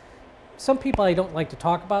 Some people I don't like to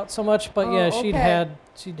talk about so much, but she'd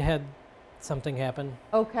had something happen.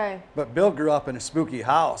 Okay. But Bill grew up in a spooky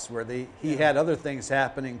house where he had other things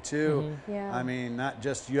happening too. Yeah. I mean, not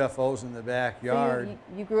just UFOs in the backyard.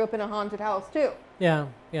 So you grew up in a haunted house too? Yeah.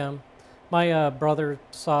 My brother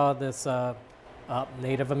saw this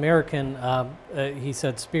Native American. He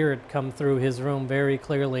said spirit come through his room very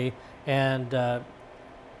clearly, and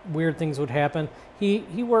weird things would happen.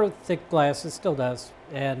 He wore thick glasses, still does,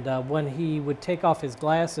 and when he would take off his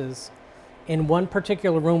glasses, in one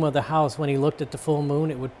particular room of the house, when he looked at the full moon,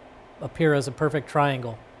 it would appear as a perfect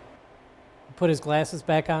triangle. Put his glasses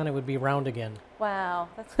back on, it would be round again. Wow,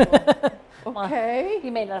 that's cool. Okay. He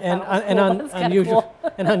may not And unusual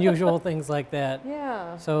and unusual things like that.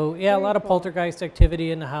 Yeah. So a lot of poltergeist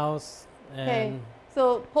activity in the house. Okay.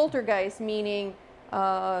 So poltergeist meaning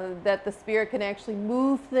that the spirit can actually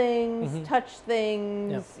move things, touch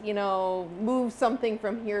things, move something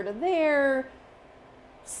from here to there.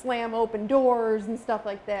 slam open doors and stuff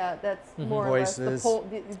like that. That's more or less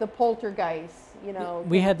Voices. the poltergeist, you know.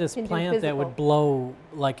 We had this can do plant that would physical. blow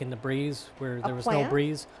like in the breeze where there was no plant?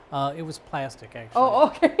 breeze. It was plastic actually. Oh,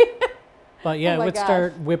 okay. But yeah, oh it my would gosh.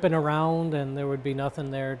 start whipping around and there would be nothing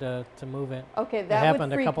there to move it. Okay, It that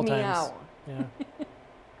happened would a freak couple me times. out. Yeah.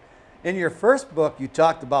 In your first book, you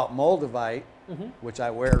talked about Moldavite, which I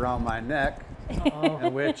wear around my neck,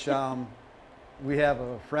 and which we have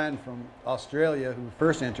a friend from Australia who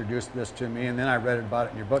first introduced this to me, and then I read about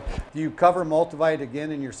it in your book. Do you cover Moldavite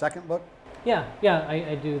again in your second book? Yeah,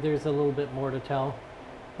 I do. There's a little bit more to tell.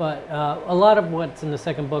 But a lot of what's in the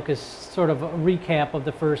second book is sort of a recap of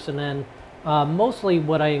the first, and then mostly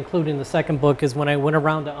what I include in the second book is when I went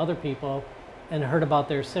around to other people and heard about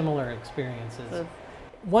their similar experiences.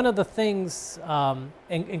 One of the things,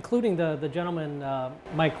 including the gentleman,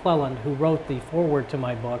 Mike Cleland, who wrote the foreword to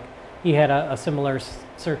my book, he had a similar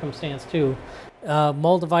circumstance too.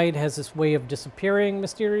 Moldavite has this way of disappearing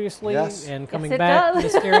mysteriously Yes. and coming it back does.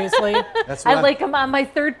 mysteriously. That's I what like them on my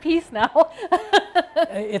third piece now.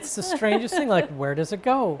 It's the strangest thing. Like, where does it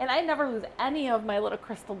go? And I never lose any of my little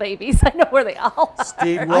crystal babies. I know where they all are.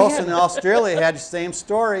 Steve Wilson in Australia had the same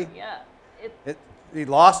story. Yeah. He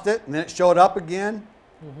lost it, and then it showed up again.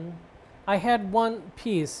 I had one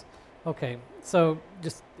piece. Okay, so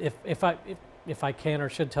just if I can or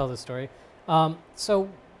should tell this story. So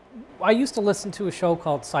I used to listen to a show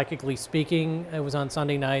called Psychically Speaking. It was on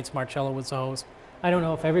Sunday nights. Marcello was the host. I don't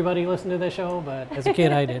know if everybody listened to the show, but as a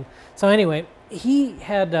kid I did. So anyway, he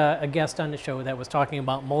had a guest on the show that was talking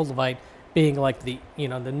about Moldavite being like the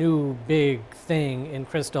new big thing in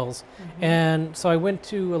crystals. And so I went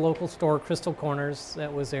to a local store, Crystal Corners,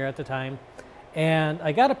 that was there at the time, and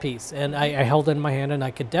I got a piece, and I held it in my hand, and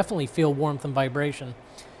I could definitely feel warmth and vibration.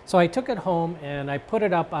 So I took it home and I put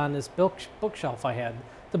it up on this bookshelf I had.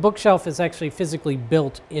 The bookshelf is actually physically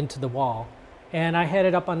built into the wall, and I had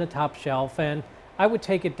it up on the top shelf, and I would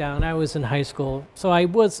take it down. I was in high school, so I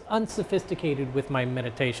was unsophisticated with my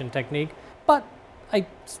meditation technique, but I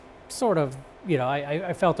sort of,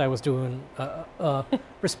 I felt I was doing a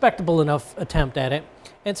respectable enough attempt at it.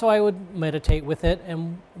 And so I would meditate with it.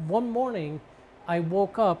 And one morning I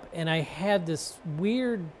woke up and I had this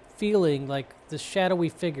weird feeling like this shadowy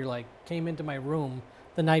figure came into my room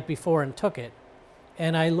the night before and took it.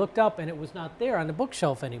 And I looked up and it was not there on the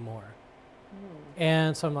bookshelf anymore.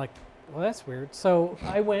 And so I'm like, well, that's weird. So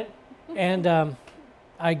I went and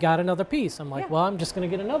I got another piece. I'm like, well, I'm just going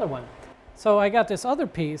to get another one. So I got this other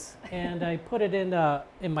piece, and I put it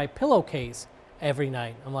in my pillowcase every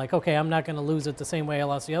night. I'm like, okay, I'm not going to lose it the same way I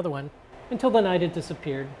lost the other one, until the night it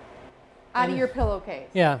disappeared. Out of your pillowcase.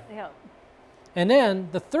 Yeah. Yeah. And then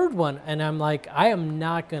the third one, and I'm like, I am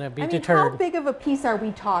not going to be I mean, deterred. how big of a piece are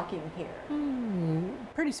we talking here?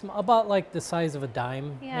 Pretty small, about like the size of a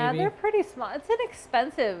dime. Yeah, maybe. they're pretty small. It's an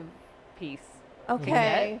expensive piece.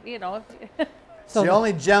 Okay. You know, It's So- the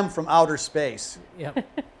only gem from outer space. Yep.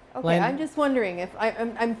 Okay, Land- I'm just wondering if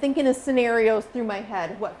I'm thinking of scenarios through my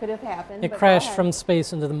head. What could have happened? It but go crashed ahead. from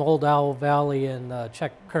space into the Moldau Valley in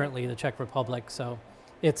currently the Czech Republic. So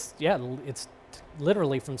it's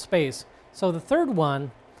literally from space. So the third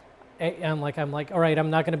one, I'm like, all right, I'm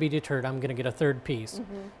not going to be deterred. I'm going to get a third piece.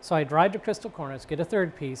 So I drive to Crystal Corners, get a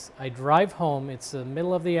third piece. I drive home. It's the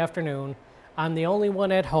middle of the afternoon. I'm the only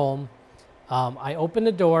one at home. I open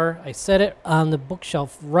the door. I set it on the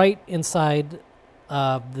bookshelf right inside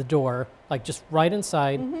the door, like just right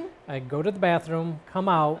inside. I go to the bathroom, come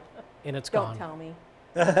out, and it's Don't gone. tell me.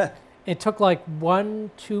 It took like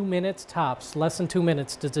 1-2 minutes tops, less than 2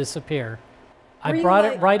 minutes to disappear. Were I you brought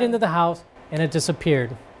like- it right into the house, and it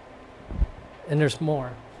disappeared. And there's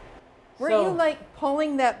more. Were So- you like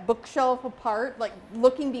pulling that bookshelf apart, like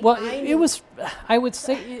looking behind? Well, it was, I would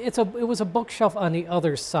say it was a bookshelf on the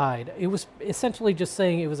other side. It was essentially just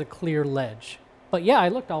saying it was a clear ledge. But yeah, I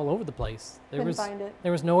looked all over the place. Couldn't find it.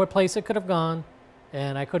 There was nowhere place it could have gone,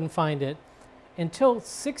 and I couldn't find it until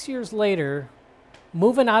 6 years later,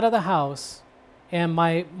 moving out of the house, and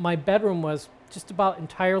my bedroom was just about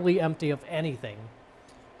entirely empty of anything.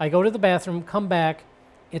 I go to the bathroom, come back,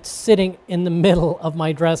 it's sitting in the middle of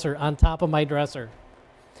my dresser, on top of my dresser,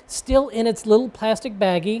 still in its little plastic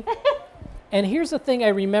baggie. And here's the thing I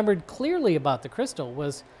remembered clearly about the crystal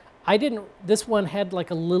was this one had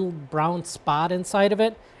like a little brown spot inside of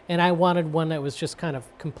it, and I wanted one that was just kind of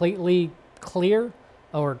completely clear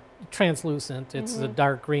or translucent. It's a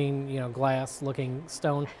dark green, glass looking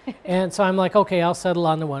stone. And so I'm like, okay, I'll settle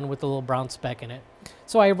on the one with the little brown speck in it.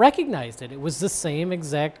 So I recognized it. It was the same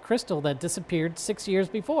exact crystal that disappeared 6 years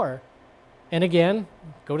before. and again,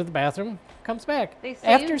 go to the bathroom, comes back. They say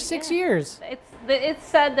After you- 6 yeah. years. It's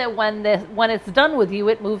said that when it's done with you,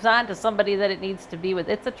 it moves on to somebody that it needs to be with.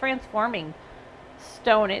 It's a transforming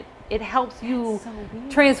stone. It helps you so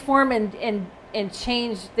weird. transform and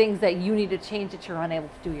change things that you need to change that you're unable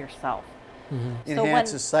to do yourself. So when-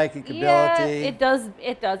 Enhances psychic Yeah, ability. it does.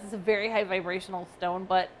 It does. It's a very high vibrational stone,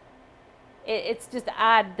 but it's just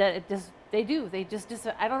odd that it just they just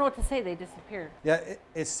I don't know what to say. They disappear. Yeah,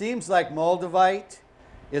 it seems like Moldavite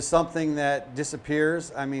is something that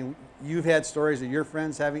disappears. I mean, you've had stories of your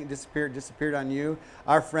friends having it disappeared on you.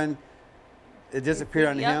 Our friend, it disappeared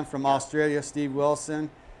on Yep, him from yep. Australia, Steve Wilson.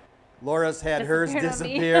 Laura's had hers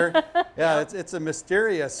Disappeared on me. disappear. Yeah, it's a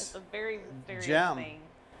mysterious. It's a very mysterious Gem. thing.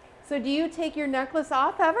 So do you take your necklace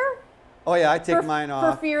off ever? Oh yeah, I take for, mine for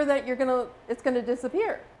off. fear that it's gonna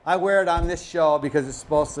disappear. I wear it on this show because it's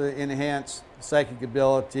supposed to enhance psychic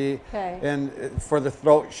ability Okay. and for the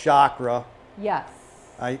throat chakra. Yes.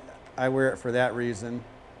 I wear it for that reason.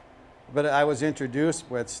 But I was introduced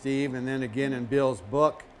with Steve and then again in Bill's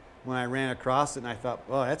book when I ran across it and I thought,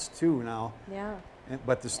 well, that's two now. Yeah.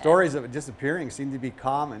 But the stories of it disappearing seem to be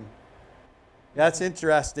common. That's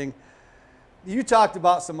interesting. You talked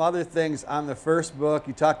about some other things on the first book.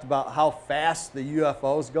 You talked about how fast the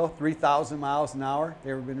UFOs go, 3,000 miles an hour.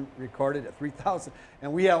 They've been recorded at 3,000.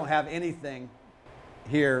 And we don't have anything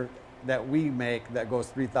here that we make that goes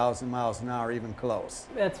 3,000 miles an hour, even close.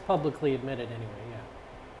 That's publicly admitted anyway,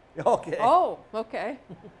 yeah. Okay. Oh, okay.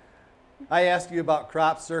 I asked you about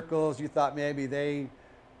crop circles. You thought maybe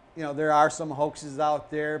there are some hoaxes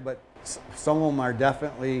out there, but some of them are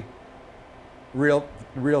definitely real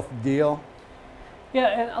deal. Yeah,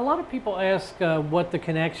 and a lot of people ask what the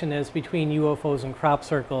connection is between UFOs and crop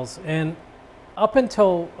circles. And up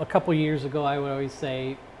until a couple years ago, I would always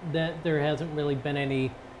say that there hasn't really been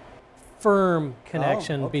any firm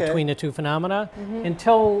connection okay. between the two phenomena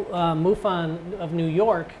until MUFON of New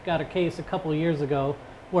York got a case a couple of years ago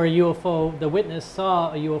where the witness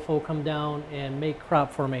saw a UFO come down and make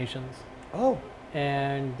crop formations. Oh.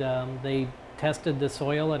 And they tested the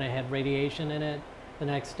soil and it had radiation in it the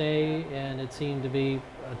next day, and it seemed to be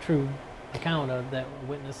a true account of that a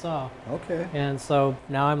witness saw. Okay. And so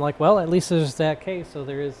now I'm like, well, at least there's that case, so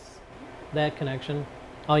there is that connection.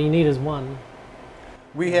 All you need is one.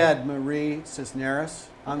 We had Marie Cisneros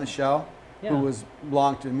on the show, Yeah. who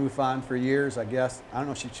belonged to MUFON for years, I guess. I don't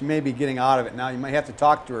know, she may be getting out of it now. You might have to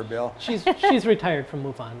talk to her, Bill. She's retired from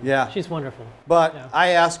MUFON. Yeah. She's wonderful. But Yeah. I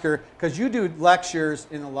asked her, because you do lectures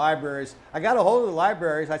in the libraries. I got a hold of the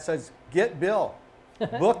libraries. I said, get Bill.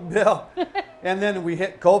 Book Bill. And then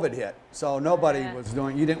COVID hit. So nobody was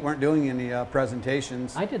weren't doing any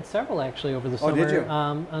presentations. I did several actually over the Oh, summer did you?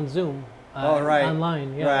 On Zoom. Right.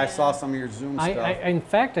 Online, yeah. Right, I saw some of your Zoom stuff. In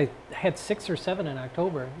fact, I had 6 or 7 in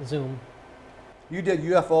October, Zoom. You did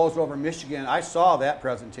UFOs over Michigan. I saw that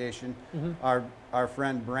presentation. Mm-hmm. Our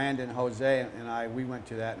friend Brandon Jose and we went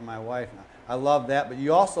to that, and my wife. I love that. But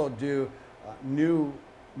you also do new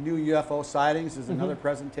UFO sightings is another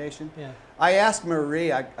presentation. Yeah. I asked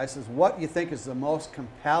Marie, I says, what do you think is the most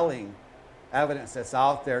compelling evidence that's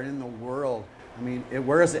out there in the world? I mean,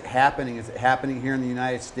 where is it happening? Is it happening here in the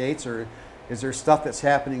United States, or is there stuff that's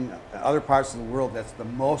happening in other parts of the world that's the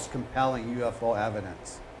most compelling UFO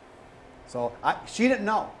evidence? So she didn't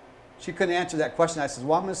know. She couldn't answer that question. I said,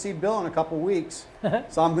 well, I'm going to see Bill in a couple weeks,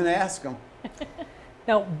 so I'm going to ask him.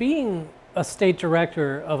 Now, being a state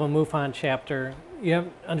director of a MUFON chapter, you have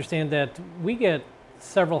to understand that we get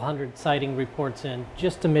several hundred sighting reports in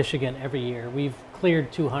just to Michigan every year. We've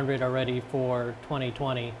cleared 200 already for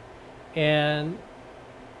 2020. And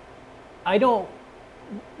I don't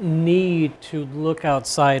need to look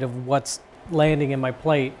outside of what's landing in my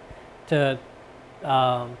plate to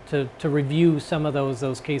review some of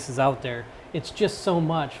those cases out there. It's just so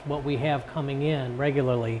much what we have coming in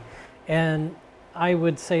regularly. And I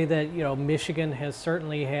would say that, Michigan has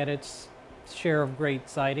certainly had its share of great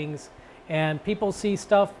sightings, and people see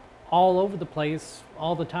stuff all over the place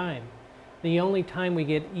all the time. The only time we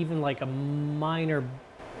get even like a minor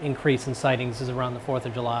increase in sightings is around the 4th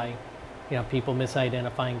of July. People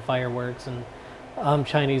misidentifying fireworks and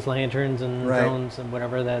Chinese lanterns and drones and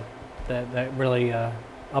whatever that really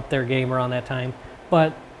up their game around that time.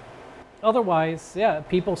 But otherwise,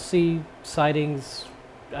 people see sightings,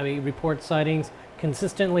 report sightings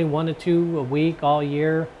consistently 1 to 2 a week all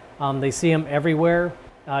year. They see them everywhere.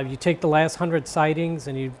 You take the last 100 sightings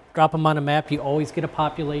and you drop them on a map, you always get a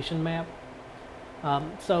population map.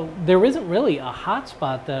 So there isn't really a hot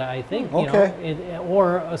spot that I think,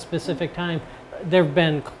 or a specific time. There have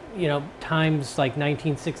been, times like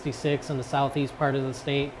 1966 in the southeast part of the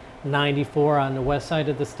state, 94 on the west side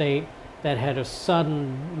of the state, that had a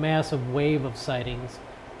sudden massive wave of sightings.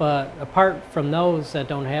 But apart from those that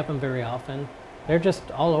don't happen very often, they're just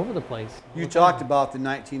all over the place. You talked about the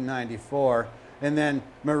 1994, and then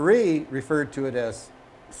Marie referred to it as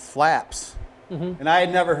flaps. And I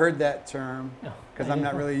had never heard that term because I'm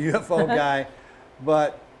not really a UFO guy,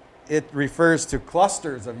 but it refers to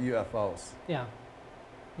clusters of UFOs. Yeah.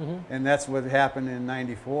 And that's what happened in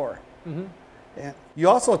 94. And you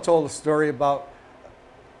also told a story about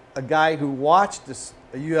a guy who watched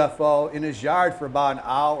a UFO in his yard for about an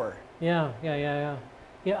hour. Yeah.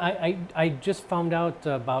 I just found out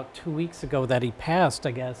about 2 weeks ago that he passed,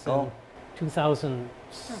 I guess, in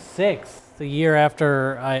 2006, the year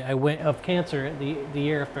after I went of cancer, the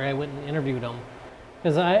year after I went and interviewed him.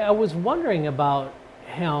 Because I was wondering about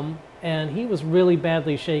him, and he was really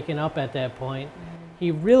badly shaken up at that point. He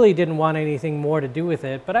really didn't want anything more to do with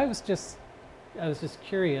it, but I was just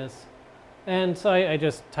curious. And so I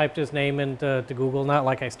just typed his name into Google, not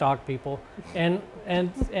like I stalk people, and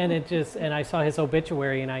I saw his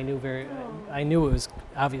obituary, and I knew it was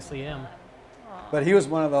obviously him. But he was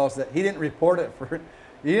one of those that he didn't report it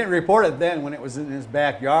then when it was in his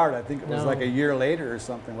backyard. I think it was like a year later or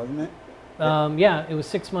something, wasn't it? Yeah, it was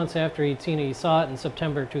 6 months after he'd seen it. He saw it in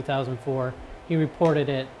September 2004. He reported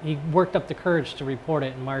it. He worked up the courage to report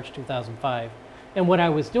it in March 2005. And what I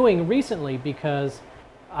was doing recently, because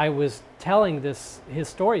I was telling his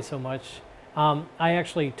story so much, I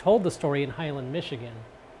actually told the story in Highland, Michigan,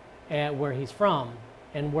 where he's from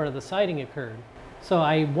and where the sighting occurred. So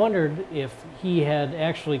I wondered if he had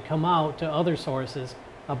actually come out to other sources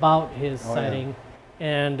about his sighting.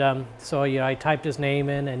 And so I typed his name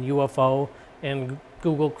in and UFO, and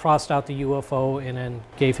Google crossed out the UFO and then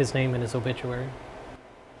gave his name in his obituary.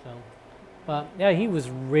 So, but yeah, he was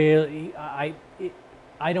really, I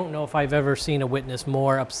don't know if I've ever seen a witness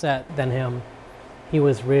more upset than him. He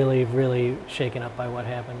was really, really shaken up by what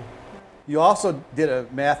happened. You also did a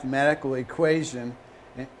mathematical equation.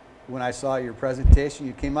 When I saw your presentation,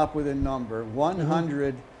 you came up with a number,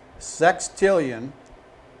 100 sextillion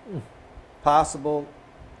possible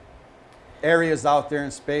areas out there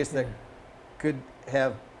in space that could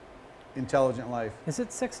have intelligent life. Is it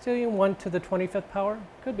sextillion, 1 to the 25th power?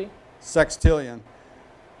 Could be. Sextillion.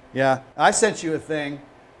 Yeah. I sent you a thing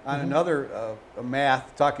on another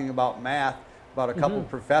talking about a couple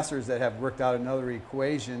professors that have worked out another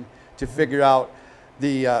equation to figure out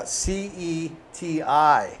the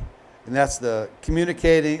CETI, and that's the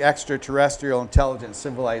Communicating Extraterrestrial Intelligent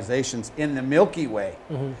Civilizations in the Milky Way.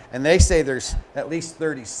 And they say there's at least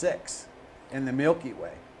 36 in the Milky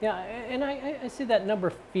Way. Yeah, and I see that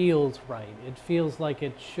number feels right. It feels like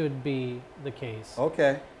it should be the case.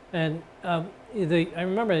 Okay. And I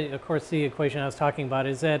remember, of course, the equation I was talking about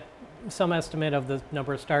is that some estimate of the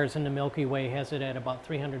number of stars in the Milky Way has it at about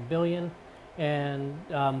 300 billion. And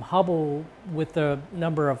Hubble, with the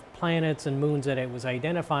number of planets and moons that it was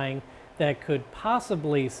identifying that could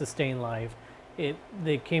possibly sustain life,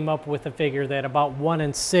 they came up with a figure that about 1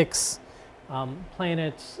 in 6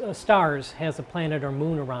 stars has a planet or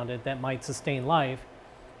moon around it that might sustain life.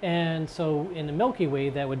 And so in the Milky Way,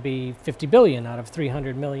 that would be 50 billion out of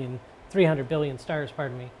 300 billion stars,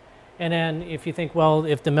 pardon me. And then if you think, well,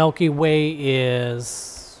 if the Milky Way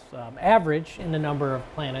is average in the number of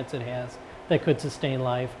planets it has that could sustain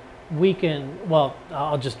life,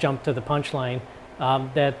 I'll just jump to the punchline,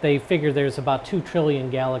 that they figure there's about 2 trillion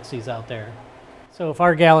galaxies out there. So if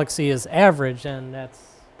our galaxy is average, then that's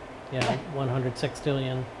 100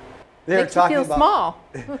 sextillion. Makes you feel small.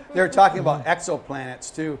 They're talking about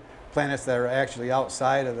exoplanets too, planets that are actually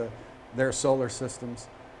outside of their solar systems.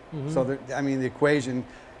 So the equation,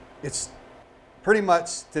 it's pretty much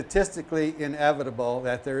statistically inevitable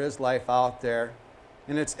that there is life out there,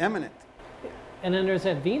 and it's imminent. And then there's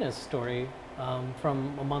that Venus story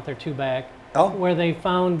from a month or two back, Oh. where they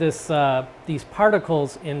found these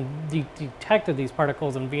particles detected these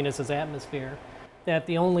particles in Venus's atmosphere. That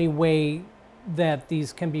the only way that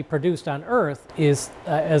these can be produced on Earth is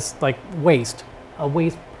as like waste, a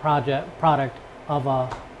waste product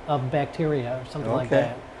of bacteria or something like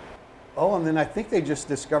that. Oh, and then I think they just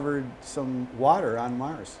discovered some water on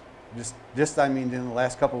Mars. In the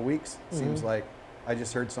last couple of weeks, seems like. I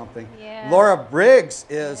just heard something. Yeah. Laura Briggs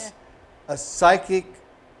is a psychic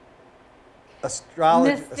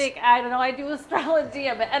astrologist. Mystic, I don't know, I do astrology,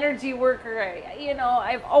 I'm an energy worker,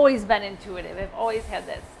 I've always been intuitive, I've always had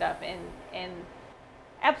that stuff, and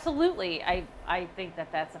absolutely, I think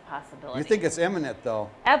that that's a possibility. You think it's imminent,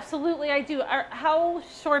 though? Absolutely, I do. How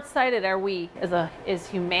short-sighted are we as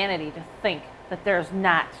humanity to think that there's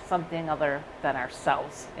not something other than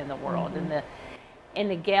ourselves in the world? in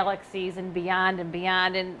the galaxies and beyond and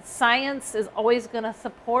beyond. And science is always going to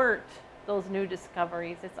support those new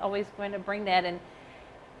discoveries. It's always going to bring that. And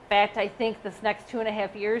in fact, I think this next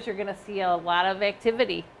 2.5 years, you're going to see a lot of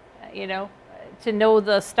activity. You know, to know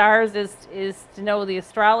the stars is to know the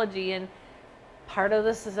astrology. And part of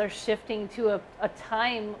this is our shifting to a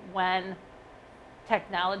time when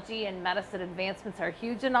technology and medicine advancements are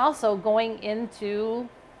huge, and also going into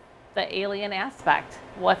the alien aspect.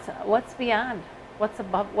 What's beyond? What's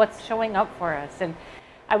above? What's showing up for us? And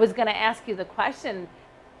I was going to ask you the question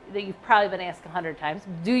that you've probably been asked 100 times.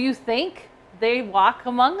 Do you think they walk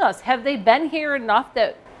among us? Have they been here enough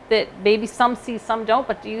that maybe some see, some don't?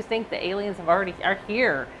 But do you think the aliens are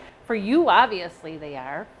here? For you, obviously they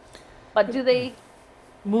are. But do they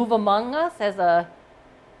move among us as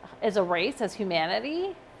a race, as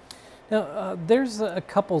humanity? Now, there's a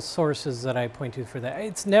couple sources that I point to for that.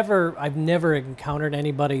 I've never encountered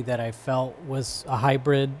anybody that I felt was a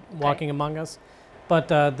hybrid walking among us. But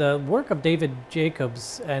the work of David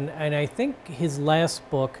Jacobs, and I think his last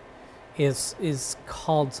book is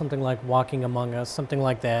called something like Walking Among Us, something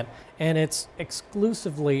like that. And it's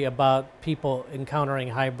exclusively about people encountering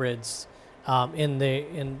hybrids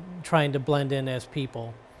in trying to blend in as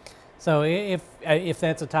people. So if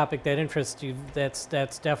that's a topic that interests you, that's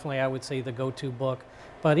definitely, I would say, the go-to book.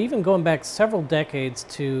 But even going back several decades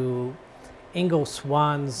to Ingo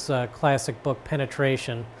Swann's classic book,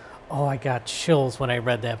 Penetration, oh, I got chills when I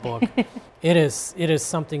read that book. It is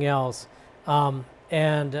something else.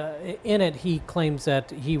 And in it, he claims that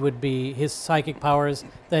his psychic powers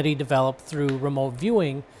that he developed through remote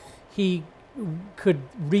viewing, he could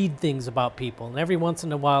read things about people. And every once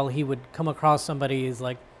in a while, he would come across somebody who's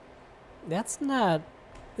like, that's not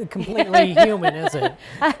completely human, is it?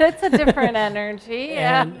 That's a different energy.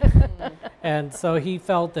 Yeah. And so he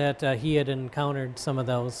felt that he had encountered some of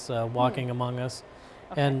those walking among us.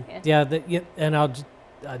 Okay, and I'll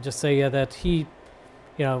just say that he,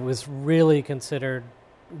 was really considered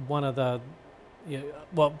one of the,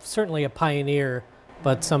 certainly a pioneer,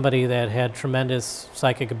 but somebody that had tremendous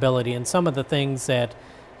psychic ability. And some of the things that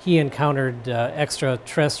he encountered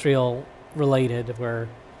extraterrestrial related were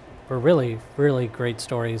really, really great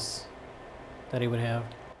stories that he would have.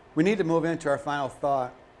 We need to move into our final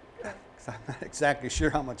thought, 'cause I'm not exactly sure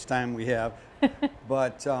how much time we have.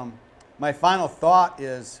 But my final thought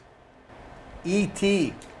is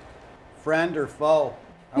E.T., friend or foe?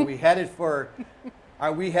 Are we headed for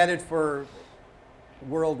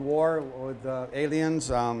World War with aliens?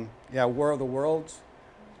 War of the Worlds.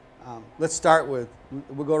 Let's start with,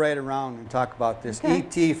 we'll go right around and talk about this. Okay.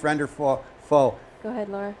 E.T., friend or foe? Go ahead,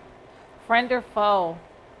 Laura. Friend or foe?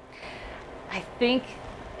 I think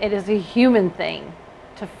it is a human thing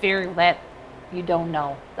to fear that you don't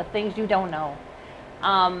know, the things you don't know.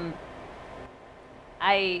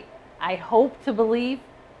 I hope to believe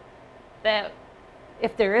that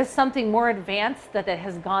if there is something more advanced that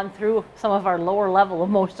has gone through some of our lower level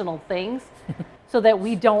emotional things so that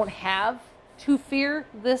we don't have to fear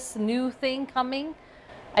this new thing coming,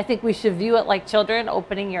 I think we should view it like children,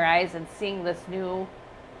 opening your eyes and seeing this new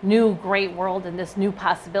great world and this new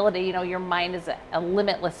possibility. Your mind is a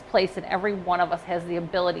limitless place, and every one of us has the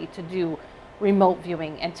ability to do remote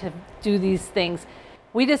viewing and to do these things.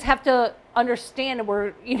 We just have to understand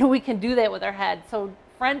we can do that with our head. So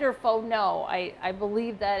friend or foe? No, I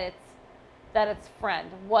believe that it's friend.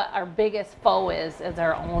 What our biggest foe is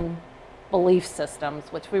our own belief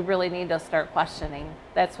systems, which we really need to start questioning.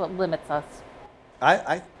 That's what limits us.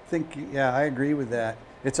 I think, I agree with that.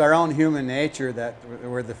 It's our own human nature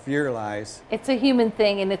where the fear lies. It's a human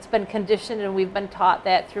thing, and it's been conditioned, and we've been taught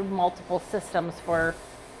that through multiple systems for,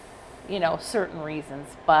 certain reasons.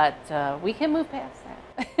 But we can move past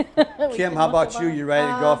that. Kim, how about you? You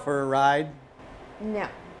ready to go for a ride? No.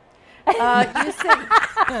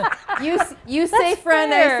 You say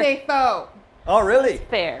friend, fair. I say foe. Oh, really?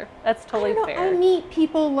 Fair. That's totally fair. I meet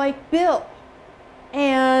people like Bill,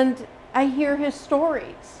 and I hear his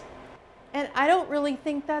stories, and I don't really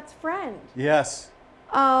think that's friend. Yes.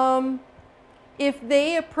 If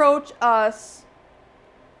they approach us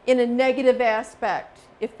in a negative aspect,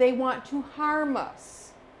 if they want to harm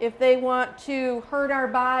us, if they want to hurt our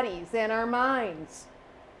bodies and our minds,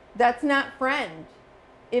 that's not friend.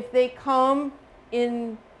 If they come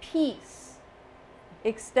in peace,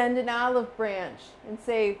 extend an olive branch and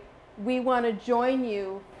say, we want to join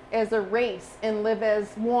you as a race and live as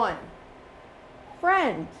one.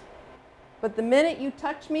 Friend. But the minute you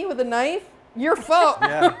touch me with a knife, you're foe.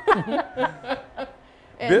 Yeah.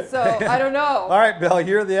 And so, I don't know. All right, Bill,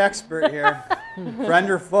 you're the expert here. Friend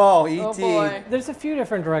or foe, E.T. Oh boy. There's a few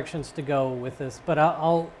different directions to go with this, but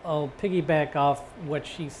I'll piggyback off what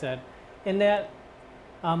she said. In that,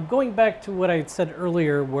 going back to what I said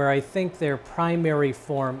earlier, where I think their primary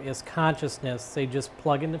form is consciousness, they just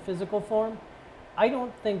plug into physical form. I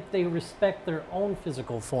don't think they respect their own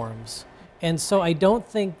physical forms. And so I don't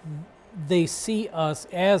think they see us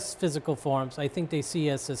as physical forms. I think they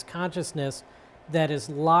see us as consciousness that is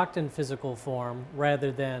locked in physical form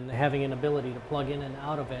rather than having an ability to plug in and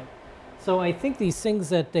out of it. So I think these things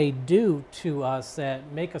that they do to us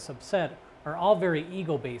that make us upset are all very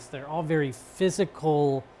ego-based. They're all very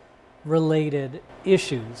physical-related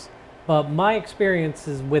issues. But my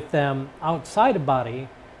experiences with them outside of body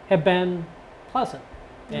have been pleasant.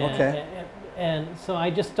 And so I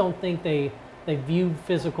just don't think they view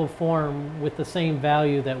physical form with the same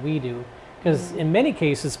value that we do. Because in many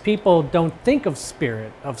cases, people don't think of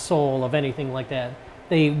spirit, of soul, of anything like that.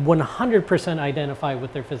 They 100% identify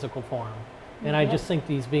with their physical form. And I just think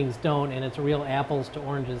these beings don't, and it's a real apples to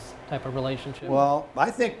oranges type of relationship. Well, I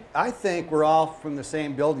think we're all from the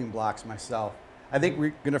same building blocks myself. I think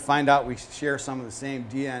we're going to find out we share some of the same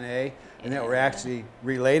DNA and that we're actually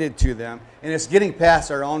related to them. And it's getting past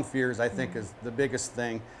our own fears, I think, is the biggest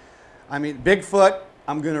thing. I mean, Bigfoot,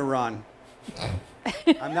 I'm going to run.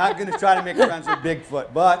 I'm not going to try to make friends with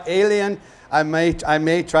Bigfoot, but alien, I may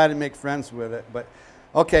try to make friends with it. But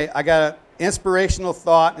okay, I got an inspirational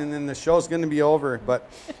thought, and then the show's going to be over. But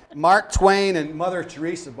Mark Twain and Mother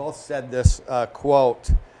Teresa both said this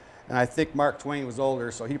quote, and I think Mark Twain was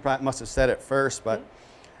older, so he probably must have said it first. But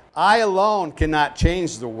I alone cannot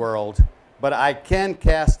change the world, but I can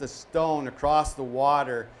cast a stone across the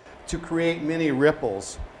water to create many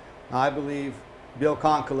ripples. Now, I believe Bill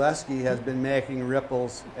Konkoleski has been making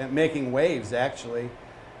ripples and making waves, actually,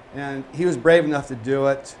 and he was brave enough to do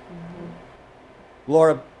it.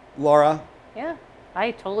 Laura, Yeah,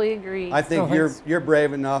 I totally agree. I think you're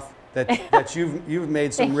brave enough that you've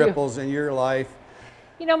made some Thank you. ripples in your life.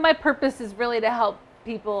 You know, my purpose is really to help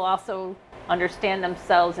people also understand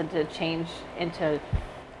themselves and to change and to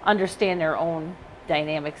understand their own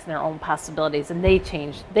dynamics and their own possibilities, and they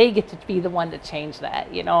get to be the one to change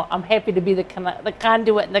that. You know, I'm happy to be the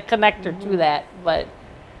conduit and the connector to that, but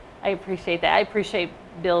I appreciate that. I appreciate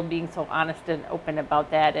Bill being so honest and open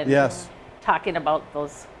about that, and talking about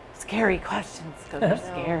those scary questions, because they're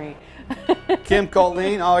scary. Kim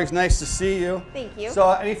Colleen, always nice to see you. Thank you.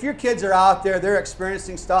 So if your kids are out there, they're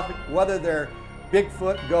experiencing stuff, whether they're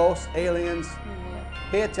Bigfoot, ghosts, aliens,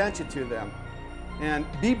 pay attention to them. And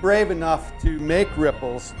be brave enough to make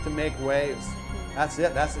ripples, to make waves. That's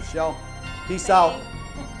it. That's the show. Peace out.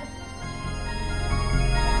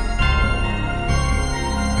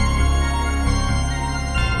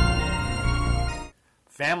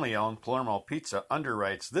 Family-owned Palermo Pizza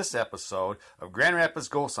underwrites this episode of Grand Rapids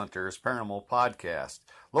Ghost Hunters Paranormal Podcast,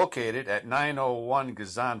 located at 901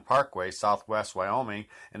 Gazan Parkway, Southwest Wyoming,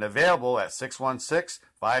 and available at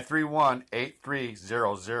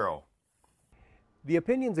 616-531-8300. The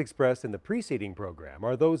opinions expressed in the preceding program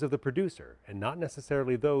are those of the producer and not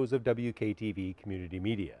necessarily those of WKTV Community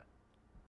Media.